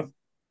Tottenham?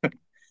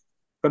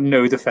 But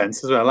no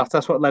defence as well.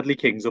 That's what Ledley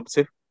King's up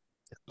to.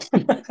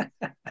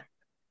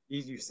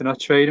 He's used to not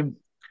trading.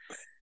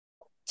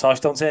 Tosh,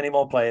 don't say any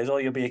more players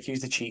or you'll be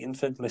accused of cheating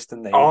for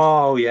listing names.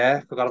 Oh,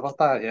 yeah. Forgot about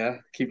that, yeah.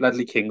 Keep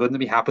Ledley King, wouldn't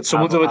be happy.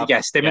 Someone's already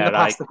guessed him in the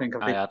past, I think.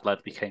 I had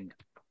Ledley King.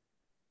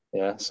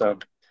 Yeah, so...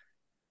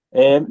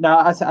 now,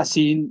 I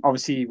seen,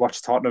 obviously,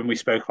 watched Tottenham. We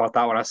spoke about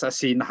that one. I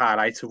seen the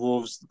highlights of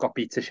Wolves got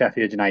beat to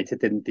Sheffield United,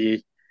 didn't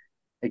they?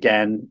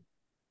 Again,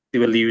 they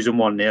were losing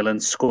 1-0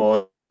 and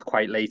scored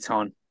quite late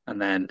on.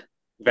 And then,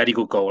 very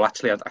good goal,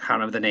 actually. I can't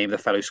remember the name of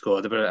the fellow who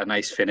scored it, but a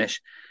nice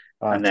finish.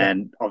 Archer. And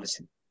then,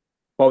 obviously,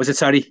 what was it,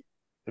 sorry?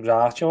 It was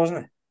Archer,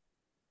 wasn't it?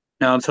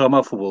 No, I'm talking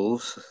about for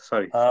Wolves.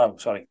 Sorry. Oh,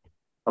 sorry.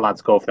 The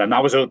lads go for them.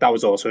 That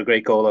was also a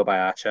great goal, though, by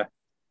Archer.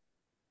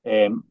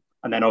 And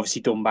then,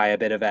 obviously, done by a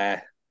bit of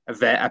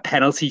a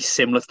penalty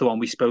similar to the one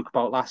we spoke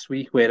about last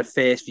week, where at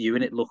first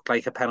viewing it looked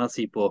like a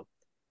penalty, but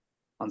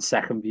on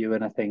second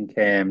viewing, I think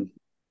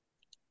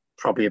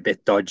probably a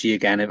bit dodgy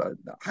again.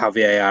 How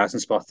VAR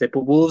hasn't spotted it.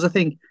 But Wolves, I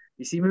think,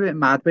 they seem a bit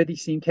mad, but they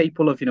seem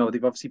capable of,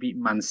 they've obviously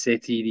beaten Man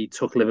City, they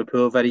took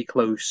Liverpool very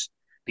close.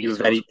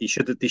 They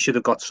should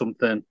have got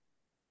something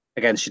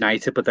against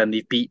United, but then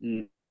they've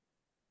beaten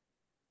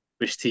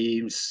British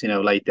teams,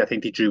 like I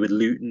think they drew with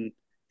Luton,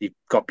 they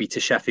got beat to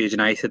Sheffield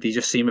United. They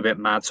just seem a bit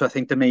mad. So I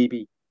think they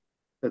maybe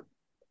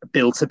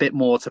built a bit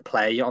more to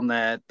play on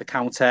the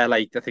counter.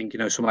 Like I think,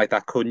 someone like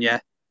that Cunha,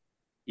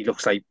 he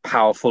looks like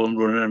powerful and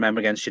running. I remember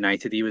against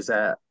United, he was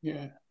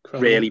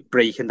really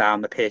breaking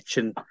down the pitch.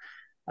 And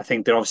I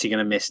think they're obviously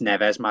going to miss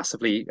Neves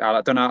massively.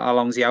 I don't know how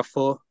long's he out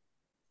for.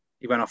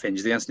 He went off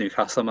injured against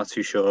Newcastle. I'm not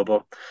too sure,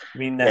 but you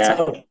mean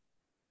Neto?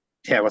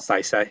 Yeah, what's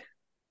they say?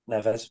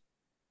 Neves.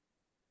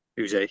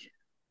 Who's he?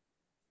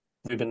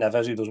 Ruben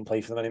Neves, who doesn't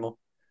play for them anymore.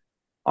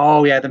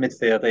 Oh yeah, the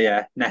midfielder.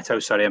 Yeah, Neto.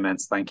 Sorry, I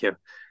meant. Thank you.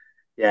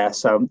 Yeah,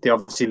 so they're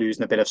obviously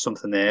losing a bit of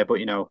something there, but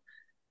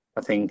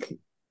I think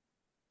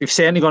we've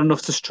certainly got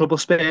enough to trouble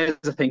Spurs.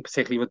 I think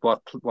particularly with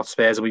what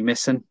Spurs will be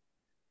missing.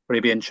 But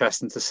it'll be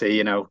interesting to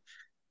see,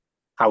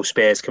 how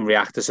Spurs can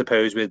react. I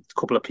suppose with a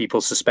couple of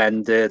people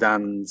suspended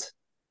and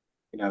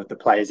the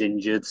players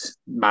injured,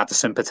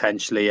 Madison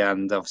potentially,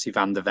 and obviously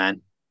Van der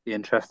Ven. Be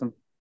interesting.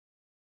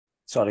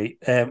 Sorry,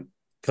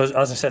 because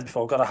as I said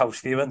before, I've got a house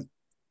viewing.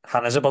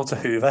 Hannah's about to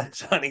hoover,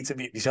 so I need to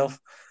mute myself.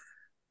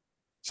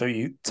 So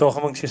you talk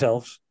amongst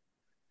yourselves.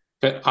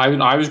 But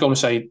I was going to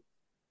say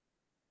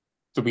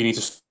that we need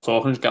to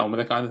talk and just get on with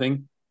it kind of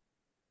thing.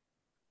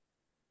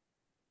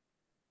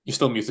 You're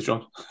still muted,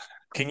 John.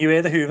 Can you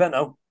hear the hoover?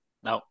 No.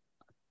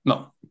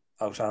 No.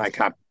 Oh, sorry. I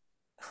can.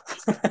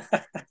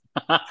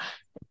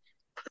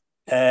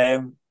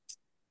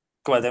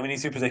 Go on, then we need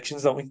 2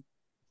 predictions, don't we?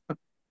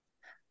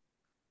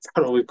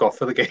 That's all we've got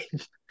for the game.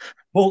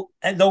 Well,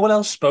 no one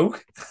else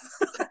spoke.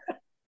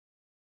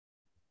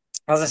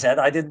 As I said,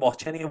 I didn't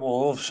watch any of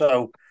Wolves,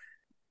 so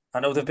I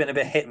know they've been a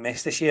bit hit and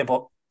miss this year,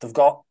 but they've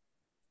got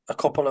a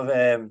couple of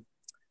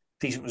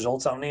decent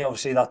results, haven't they?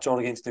 Obviously, that draw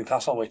against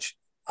Newcastle, which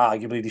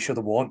arguably they should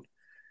have won.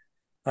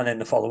 And then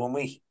the following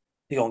week,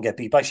 they go and get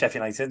beat by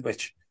Sheffield United,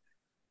 which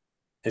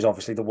is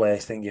obviously the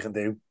worst thing you can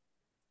do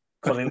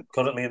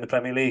currently in the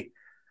Premier League.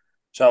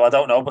 So I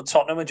don't know, but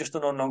Tottenham are just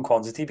an unknown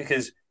quantity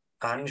because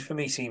Ange, for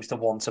me, seems to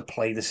want to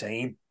play the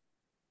same.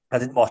 I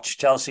didn't watch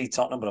Chelsea,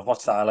 Tottenham, but I've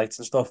watched the highlights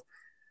and stuff.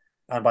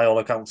 And by all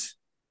accounts,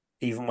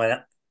 even when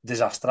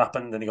disaster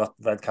happened and he got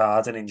red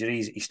cards and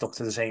injuries, he stuck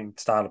to the same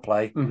style of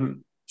play. Mm-hmm.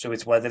 So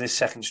it's whether his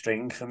second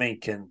string, for me,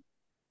 can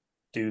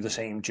do the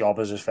same job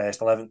as his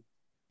first 11.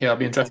 Yeah, I'll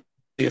be interested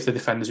to see if the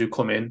defenders who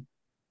come in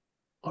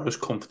are as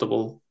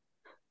comfortable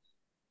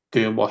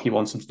doing what he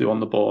wants them to do on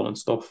the ball and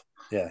stuff.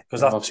 Yeah,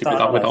 because obviously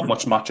without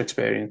much match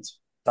experience.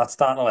 That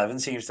starting 11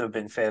 seems to have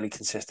been fairly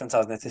consistent,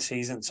 hasn't it, this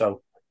season?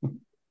 So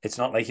it's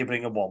not like you're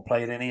bringing one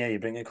player in here, you're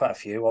bringing quite a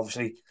few.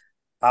 Obviously,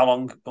 how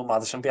long will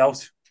Madison be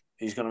out?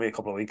 He's going to be a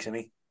couple of weeks, isn't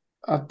he?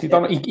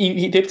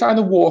 He did kind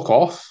of walk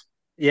off.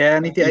 Yeah,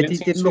 and he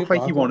didn't look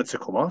like he wanted to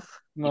come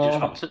off.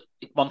 No.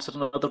 He wanted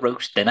another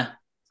roast dinner.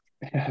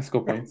 Yeah, that's a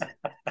good point.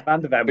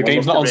 Van der Ven, the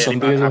game's not on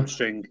Sunday, is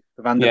hamstring.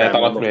 That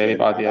looked really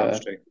bad, yeah.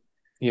 Hamstring.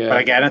 Yeah.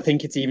 But again, I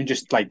think it's even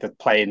just like the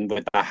playing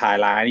with that high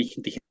line. He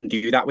can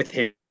do that with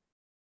him.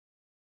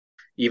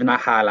 Even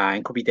that high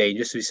line could be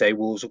dangerous. We say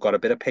Wolves have got a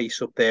bit of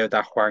pace up there with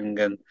that Hwang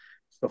and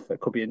stuff. It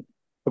could be an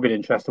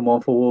interesting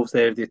one for Wolves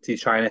there to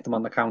try and hit them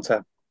on the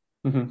counter.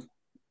 Mm-hmm.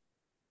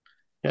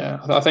 Yeah,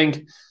 I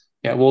think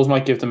Wolves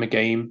might give them a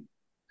game.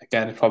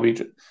 Again, it's probably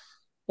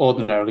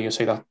ordinarily you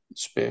say that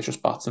Spurs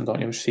just bats them, don't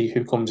you? See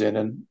who comes in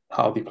and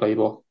how they play.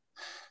 But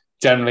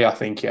generally, I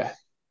think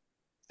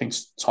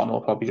Tottenham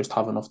will probably just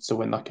have enough to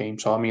win that game.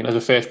 So, I mean, as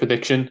a first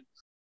prediction,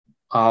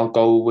 I'll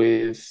go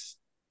with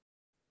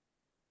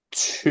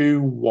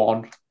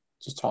 2-1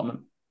 to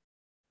Tottenham.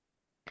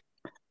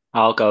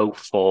 I'll go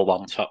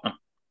 4-1 Tottenham.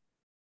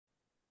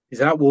 Is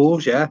that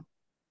Wolves, yeah?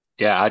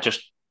 Yeah,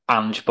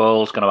 Ange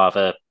Ball's going to have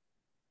a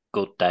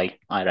good day,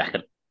 I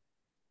reckon.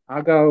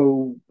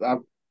 I'll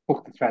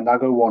book the trend. I'll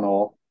go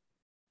 1-1.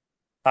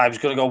 I was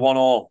going to go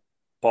 1-1,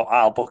 but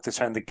I'll book the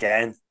trend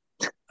again,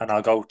 and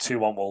I'll go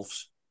 2-1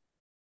 Wolves.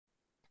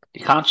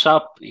 You can't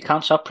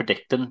stop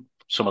predicting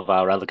some of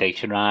our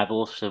relegation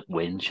rivals to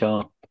win,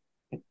 Sean.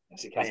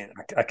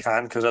 I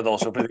can, because I'd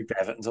also predict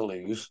Everton to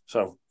lose,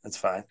 so it's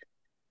fine.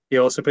 He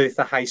also predicted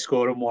a high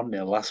score and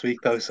 1-0 last week,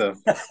 though, so...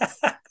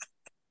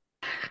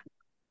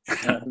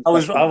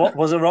 Was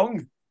I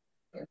wrong?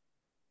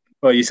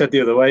 Well, you said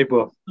the other way,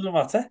 but... Doesn't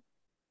matter.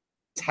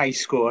 It's high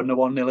score and the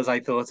 1-0 as I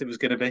thought it was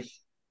going to be.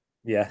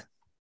 Yeah.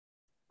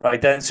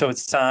 Right then, so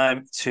it's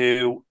time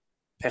to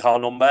pick our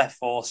number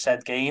for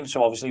said game.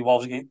 So obviously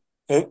Wolves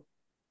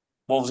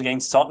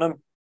against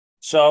Tottenham.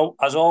 So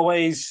as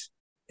always,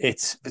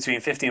 it's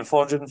between 50 and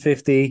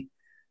 450.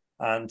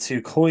 And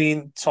to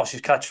coin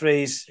Tosh's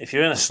catchphrase, if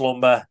you're in a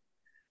slumber,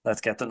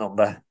 let's get the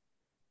number.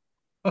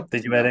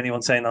 Did you hear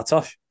anyone saying that,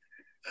 Tosh?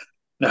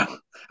 No,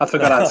 I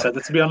forgot I said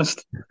it, to be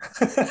honest.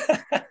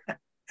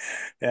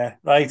 Yeah,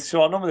 right.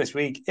 So our number this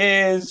week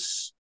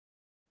is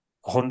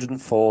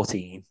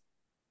 114.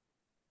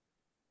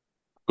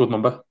 Good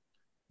number.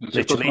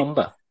 Literally. Good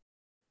number.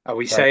 Are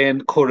we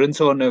saying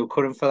current or no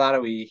current for that?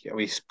 Are we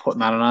putting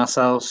that on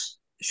ourselves?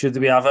 Should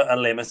we have a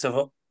limit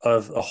of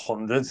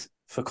 100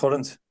 for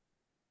current?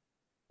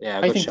 Yeah,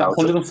 I think that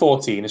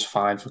 114 is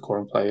fine for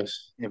current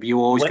players. Yeah, but you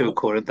always go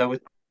current though.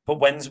 But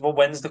when's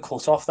the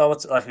cut off though?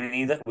 It's like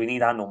we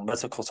need our number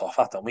to cut off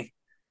at, don't we?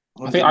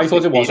 I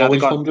thought it was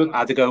always 100. I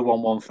had to go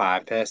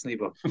 115 personally,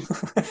 but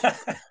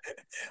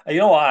you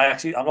know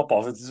what? I'm not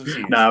bothered.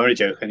 No, I'm only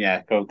joking.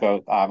 Yeah,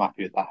 go. I'm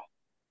happy with that.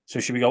 So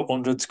should we go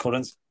 100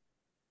 current?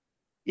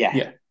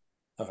 Yeah.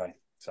 Okay,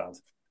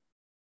 sounds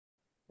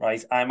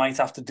right. I might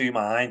have to do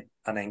mine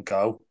and then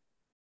go.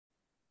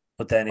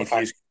 But then if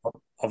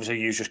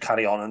you just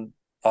carry on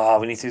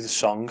and we need to do the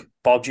song.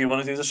 Bob, do you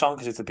want to do the song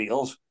because it's the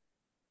Beatles?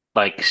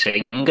 Like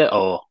sing it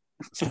or?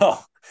 No,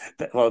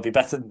 well, it'd be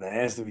better than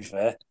theirs, to be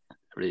fair.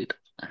 Read.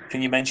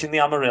 Can you mention the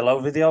Amarillo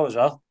video as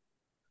well?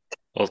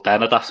 Well,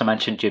 then I'd have to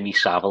mention Jimmy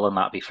Savile and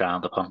that'd be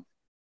frowned upon.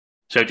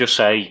 So just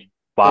say,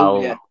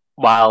 while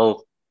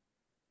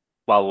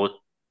we're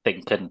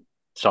thinking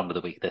song of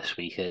the week this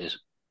week is...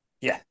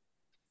 Yeah.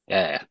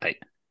 Yeah,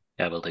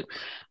 we'll do.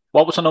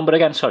 What was the number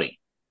again, sorry?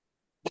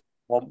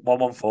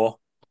 114.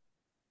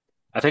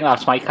 I think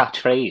that's my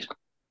catchphrase.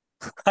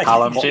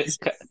 Callum's is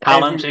I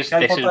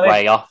this put is that in.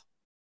 way off.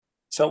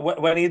 So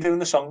when are you doing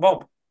the song,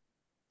 Bob?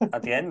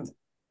 At the end?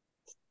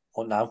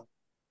 Or now?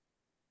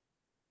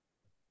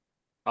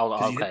 I'll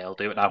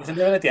do it now. You can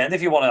do it at the end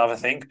if you want to have a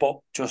think, but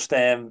just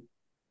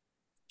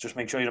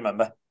make sure you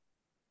remember.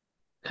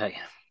 Okay.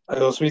 I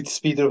also need to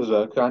speed it up as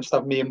well. Can't just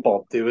have me and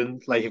Bob doing,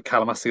 like, if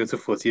Callum has to go to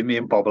footy and me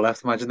and Bob are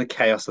left. Imagine the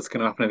chaos that's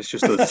going to happen if it's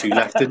just us two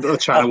left and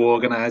trying to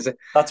organise it.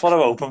 That's what I'm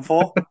hoping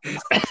for.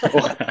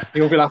 Oh,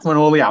 you'll be laughing when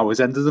all the hours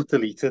ended up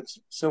deleted.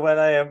 So when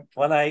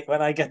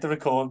I get the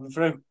recording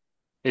through,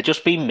 It'd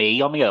just be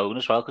me on my own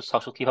as well, because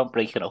Tosh will keep on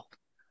breaking up.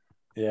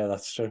 yeah,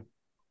 that's true.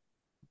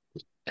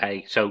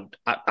 Okay, so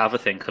I have a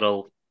think.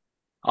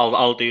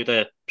 I'll do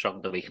the song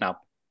of the week now.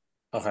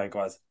 Okay, go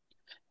ahead.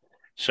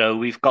 So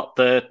we've got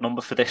the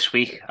number for this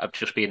week. I've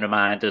just been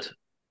reminded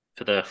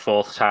for the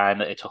fourth time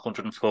that it's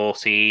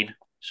 114.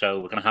 So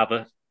we're going to have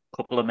a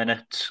couple of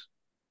minutes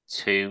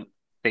to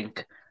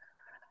think.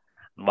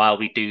 And while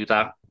we do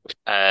that,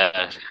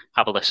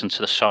 have a listen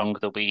to the song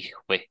of the week,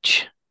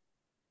 which,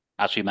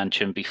 as we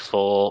mentioned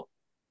before,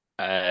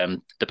 the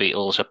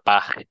Beatles are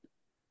back,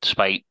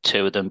 despite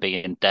two of them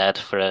being dead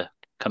for a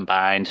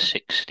combined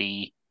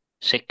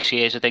 66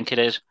 years, I think it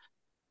is.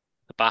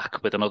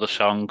 Back with another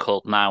song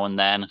called Now and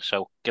Then,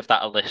 so give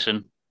that a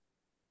listen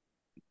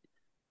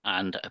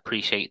and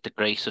appreciate the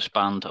greatest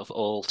band of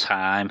all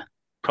time.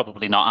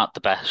 Probably not at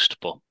the best,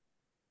 but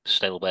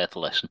still worth a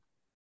listen.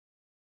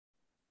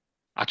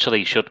 Actually,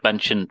 you should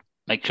mention,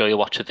 make sure you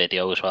watch the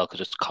video as well,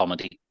 because it's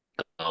comedy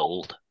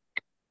gold.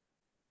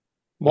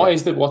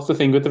 What's the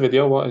thing with the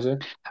video? What is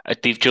it?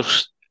 They've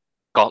just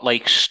got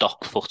like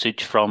stock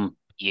footage from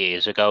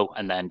years ago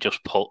and then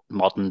just put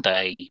modern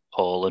day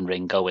Paul and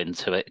Ringo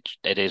into it.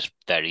 It is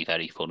very,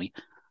 very funny.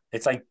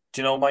 It's like,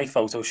 do you know my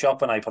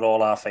Photoshop when I put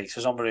all our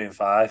faces on Maroon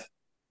 5?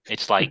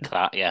 It's like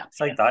that, yeah. It's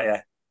like that,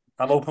 yeah.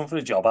 I'm open for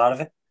a job out of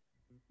it.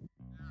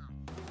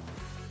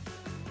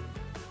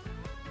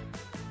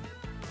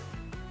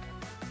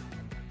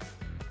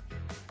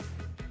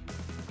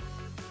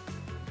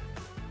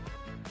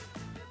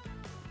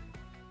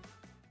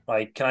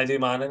 Right, can I do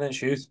mine and then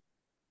shoot?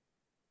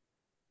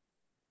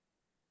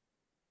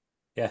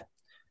 Yeah.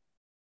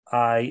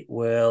 I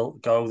will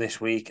go this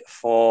week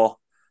for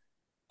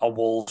a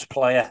Wolves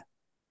player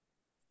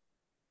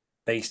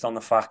based on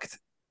the fact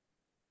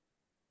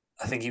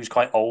I think he was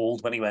quite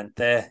old when he went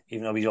there,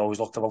 even though he's always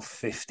looked about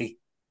 50.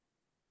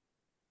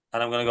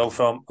 And I'm going to go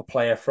from a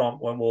player from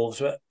when Wolves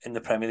were in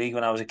the Premier League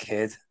when I was a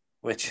kid,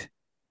 which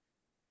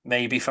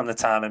may be from the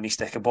time of my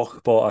sticker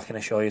book, but I can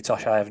assure you,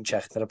 Tosh, I haven't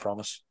checked it, I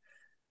promise.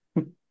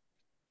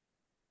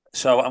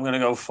 So I'm going to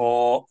go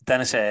for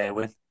Dennis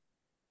Irwin.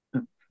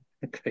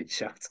 Great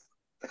shot.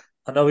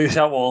 I know he was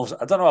at Wolves.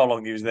 I don't know how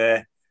long he was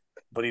there,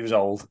 but he was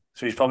old.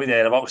 So he's probably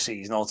there about a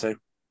season or two.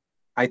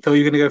 I thought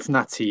you were going to go from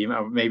that team. I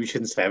maybe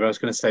shouldn't say, but I was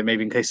going to say,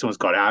 maybe in case someone's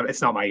got it.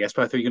 It's not my guess,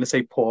 but I thought you were going to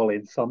say Paul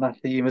Ince on that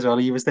team as well.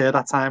 He was there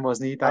that time,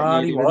 wasn't he?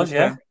 That year He was,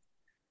 yeah.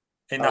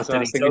 In that I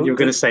was thinking you were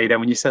going to say then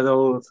when you said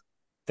old.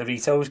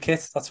 Doritos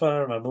kit. That's what I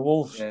remember.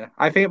 Wolves. Yeah,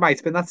 I think it might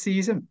have been that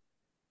season.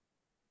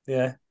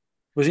 Yeah.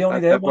 Was he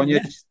only there one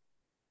year?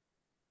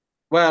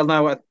 Well,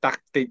 no,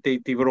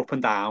 they were up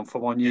and down for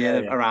 1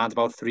 year, around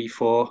about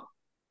 3-4.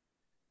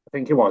 I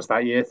think it was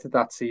that year,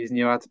 that season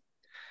you had.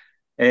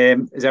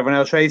 Is everyone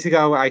else ready to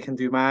go? I can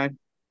do mine.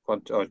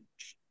 Should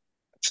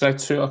I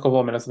shoot a couple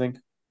of minutes, I think.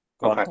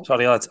 Okay.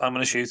 Sorry, lads. I'm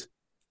going to shoot.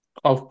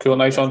 Oh, cool.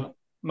 Nice one.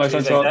 Nice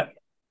one, Sean. See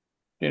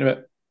you in a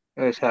bit.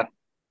 Okay.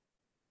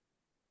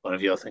 One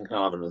of you thinking,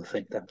 I'll have another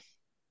think then.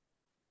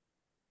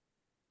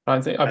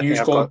 Have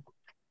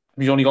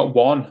you only got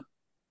one?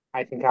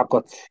 I think I've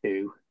got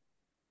two.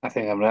 I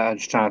think I'm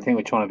just trying to think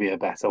which one would be a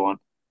better one.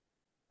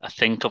 I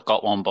think I've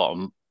got one, but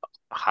I'm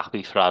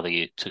happy for either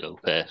you to go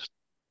first.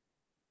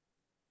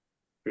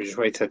 We just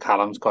wait till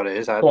Callum's got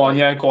his. Go on,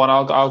 yeah, go on.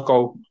 I'll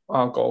go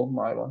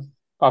my one.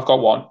 I've got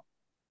one.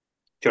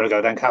 Do you want to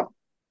go then, Cal?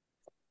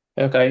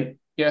 Okay,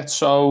 yeah.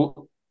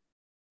 So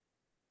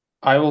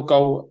I will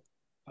go.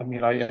 I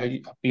mean,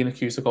 I've been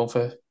accused of going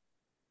for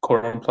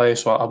current player,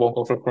 so I won't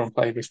go for a current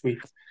player this week.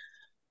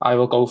 I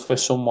will go for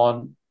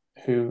someone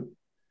who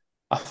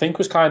I think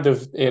was kind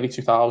of early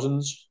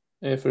 2000s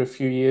for a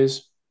few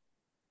years.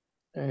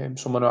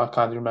 Someone who I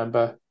kind of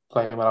remember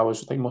playing when I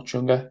was much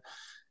younger.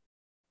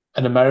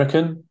 An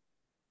American,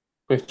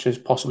 which is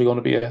possibly going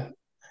to be a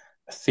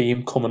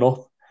theme coming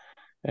up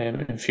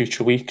in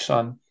future weeks.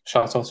 And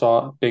shout out to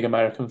our big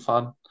American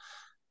fan,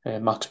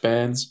 Max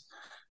Burns.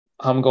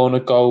 I'm going to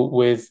go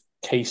with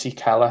Casey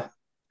Keller,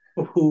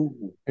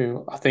 who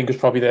I think was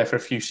probably there for a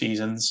few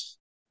seasons.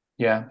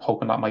 Yeah,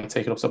 hoping that might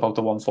take it up to about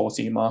the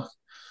 114 mark.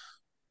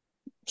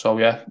 So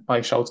yeah,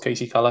 my shout's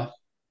Casey Keller.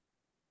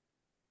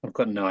 I've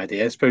got no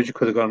idea. I suppose you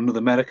could have got another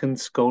American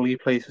goalie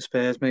plays for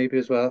Spurs maybe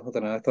as well. I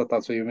don't know. I thought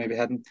that's where you were maybe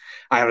heading.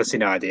 I honestly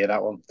no idea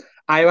that one.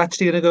 I'm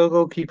actually going to go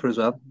goalkeeper as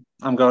well.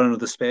 I'm going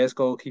another Spurs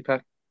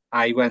goalkeeper.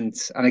 I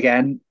went, and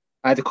again,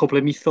 I had a couple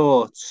of me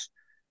thoughts.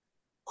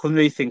 couldn't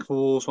really think of a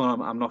Wolves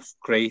one. I'm not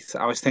great.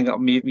 I was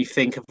thinking, me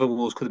think of the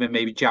Wolves could have been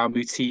maybe João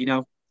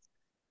Moutinho.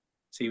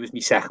 So he was my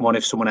second one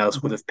if someone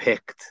else would have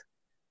picked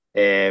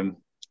the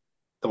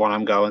one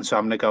I'm going. So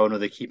I'm going to go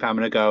another keeper. I'm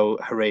going to go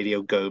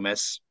Heredio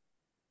Gomez.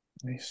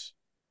 Nice.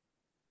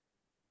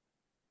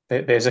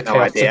 There's a No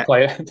chaotic idea.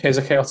 player. There's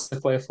a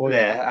chaotic player for you.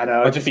 Yeah, I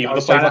know. Imagine if you would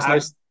have played last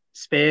night.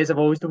 Spurs, I've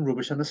always done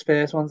rubbish on the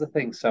Spurs ones, I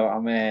think. So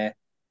I'm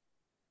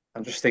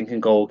just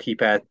thinking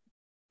goalkeeper.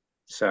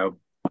 So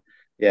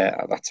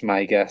yeah, that's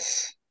my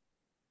guess.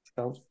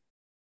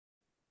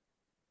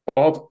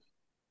 Bob,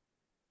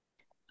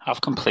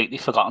 I've completely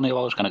forgotten who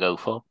I was going to go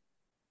for.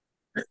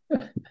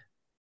 You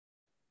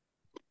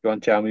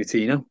want João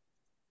Moutinho?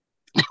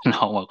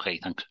 No, okay,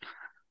 thanks.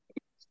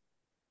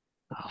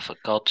 Oh, for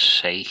God's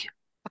sake.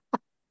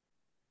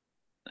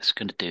 It's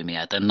going to do me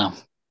head in now.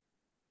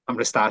 I'm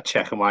going to start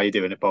checking while you're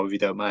doing it, Bob, if you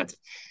don't mind.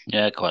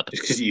 Yeah, go ahead.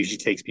 Just because it usually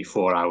takes me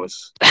 4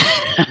 hours.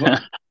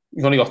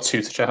 you've only got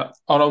 2 to check.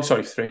 Oh no,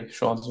 sorry, 3.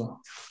 Sean as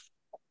well.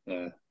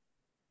 Yeah.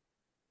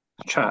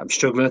 I'm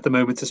struggling at the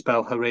moment to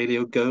spell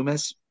Heredio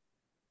Gomez.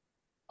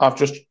 I've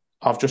just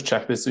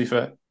checked this to be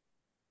fair.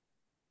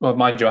 Well,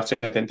 mind you, actually,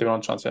 I didn't do it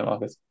on Transfer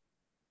Market.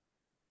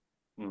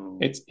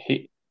 It's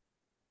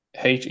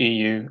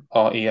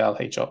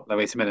Heurelho. No,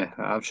 wait a minute.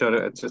 I'm sure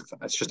it's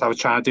just I was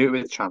trying to do it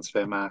with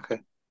Transfer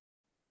Market.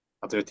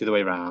 I'll do it the other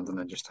way around and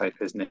then just type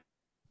his name.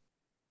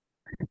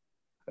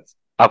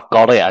 I've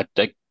got it.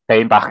 It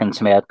came back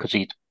into my head because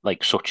he's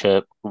like such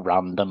a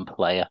random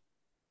player.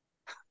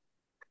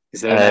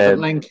 Is there an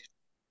Everton link?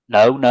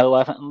 No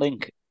Everton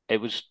link. I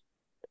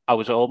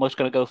was almost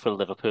going to go for a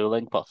Liverpool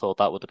link, but I thought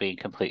that would have been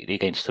completely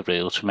against the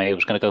rules for me. I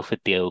was going to go for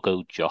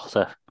Diogo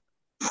Jota.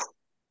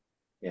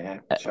 Yeah.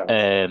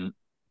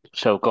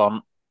 So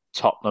gone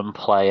Tottenham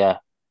player.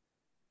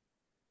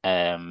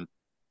 Gonna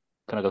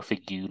go for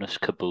Yunus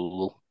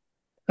Kabul.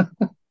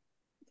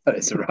 That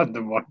is a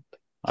random one.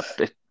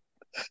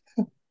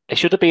 It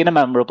should have been a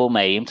memorable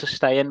name to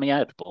stay in my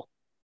head, but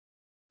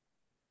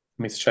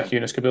Me to check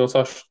Yunus Kabul,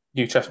 Tosh.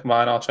 You check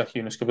mine, I'll check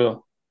Yunus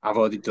Kabul. I've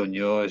already done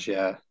yours,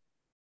 yeah.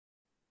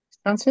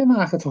 Transfer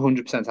Market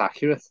 100%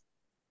 accurate.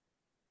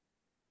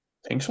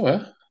 I think so,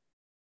 yeah.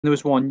 There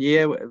was one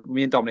year,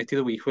 me and Dominic the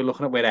other week, we were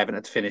looking at where Everton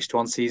had finished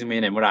one season, me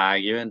and him were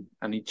arguing,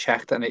 and he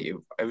checked, and it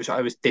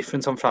was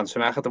different on Transfer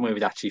Market than where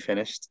we'd actually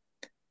finished.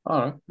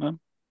 All right.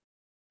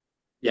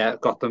 Yeah,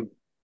 got them.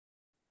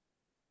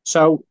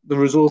 So the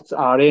results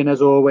are in,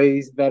 as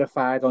always,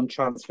 verified on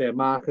Transfer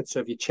Market. So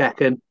if you're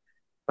checking,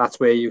 that's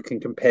where you can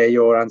compare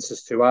your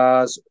answers to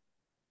ours.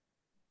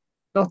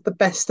 Not the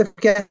best of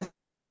guess,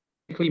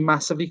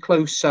 massively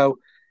close. So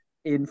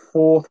in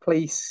 4th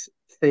place,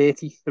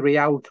 33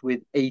 out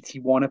with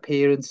 81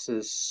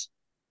 appearances,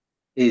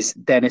 is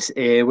Dennis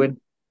Irwin.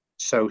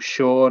 So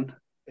Sean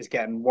is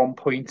getting 1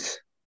 point.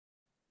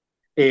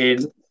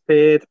 In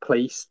 3rd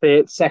place,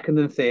 second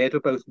and third were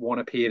both 1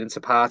 appearance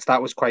apart.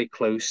 That was quite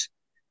close.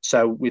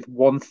 So with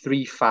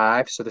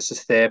 135, so this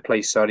is 3rd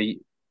place, sorry,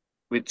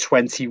 with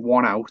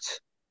 21 out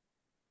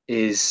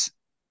is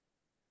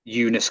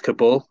Yunus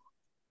Kabul.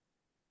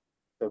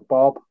 So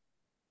Bob,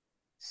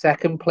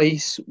 2nd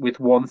place with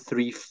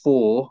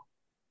 134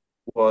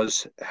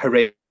 was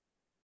Hooray.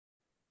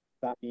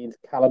 That means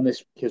Callum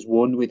this week has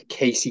won with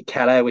Casey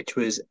Keller, which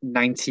was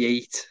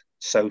 98,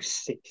 so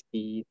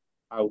 60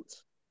 out.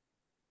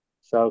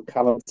 So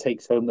Callum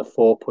takes home the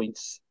 4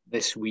 points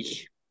this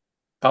week.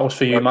 That was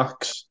for you,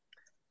 Max.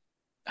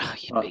 Oh,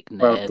 you big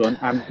nerd. Well done.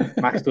 And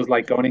Max does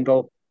like going in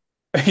goal.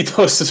 He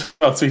does as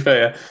well, to be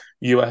fair.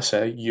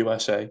 USA.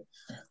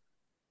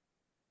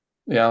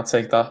 Yeah, I'll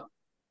take that.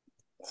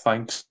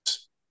 Thanks,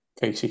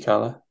 Casey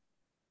Keller.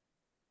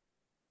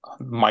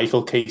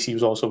 Michael Casey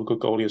was also a good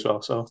goalie as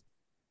well. So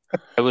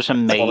I was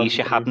amazed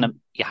you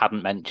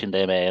hadn't mentioned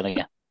him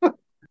earlier.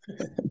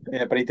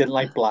 Yeah, but he didn't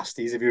like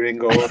blasties if you were in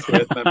goal. That's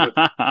what I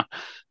remember.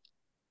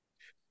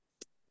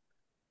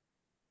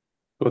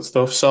 Good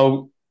stuff.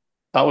 So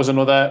that was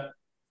another,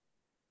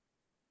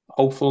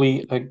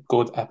 hopefully, a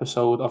good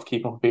episode of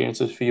Keeping Up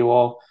Appearances for you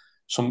all.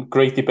 Some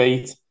great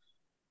debate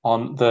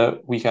on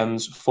the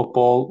weekend's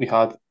football. We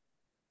had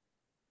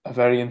a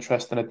very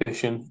interesting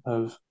edition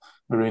of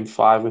Maroon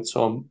 5 with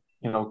some,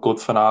 good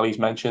finales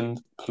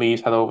mentioned.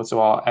 Please head over to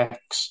our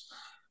X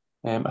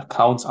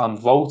account and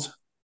vote.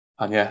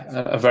 And yeah,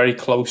 a very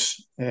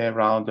close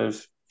round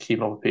of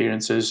Keeping Up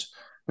Appearances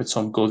with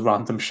some good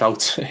random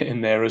shouts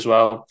in there as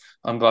well.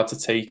 I'm glad to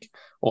take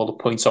all the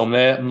points home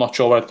there. I'm not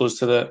sure what it does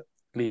to the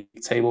league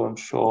table. I'm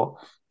sure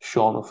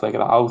Sean will figure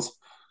that out.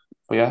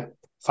 But yeah,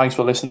 thanks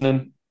for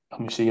listening, and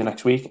we'll see you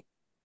next week.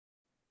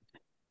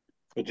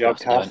 Good job,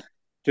 Cal.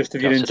 Just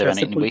if you're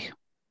interested,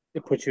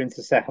 it puts you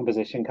into 2nd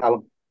position,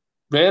 Callum.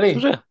 Really?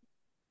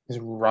 Is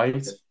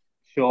right.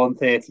 Sean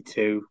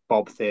 32,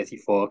 Bob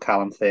 34,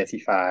 Callum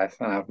 35,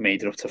 and I've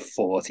made it up to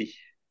 40.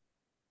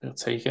 I'll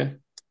take it.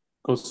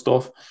 Good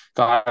stuff.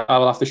 Guy, I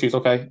will have to shoot,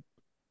 okay?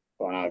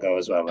 Go on, I'll go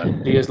as well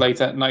then. See you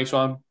later. Nice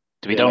one.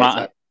 We don't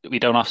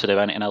have to do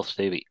anything else,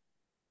 do we?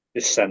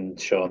 Just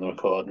send Sean the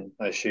recording,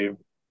 I assume.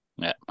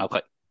 Yeah,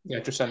 okay. Yeah,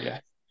 just send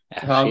it.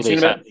 Yeah, see you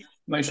later.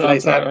 Nice See you one.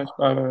 later.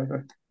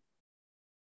 Bye.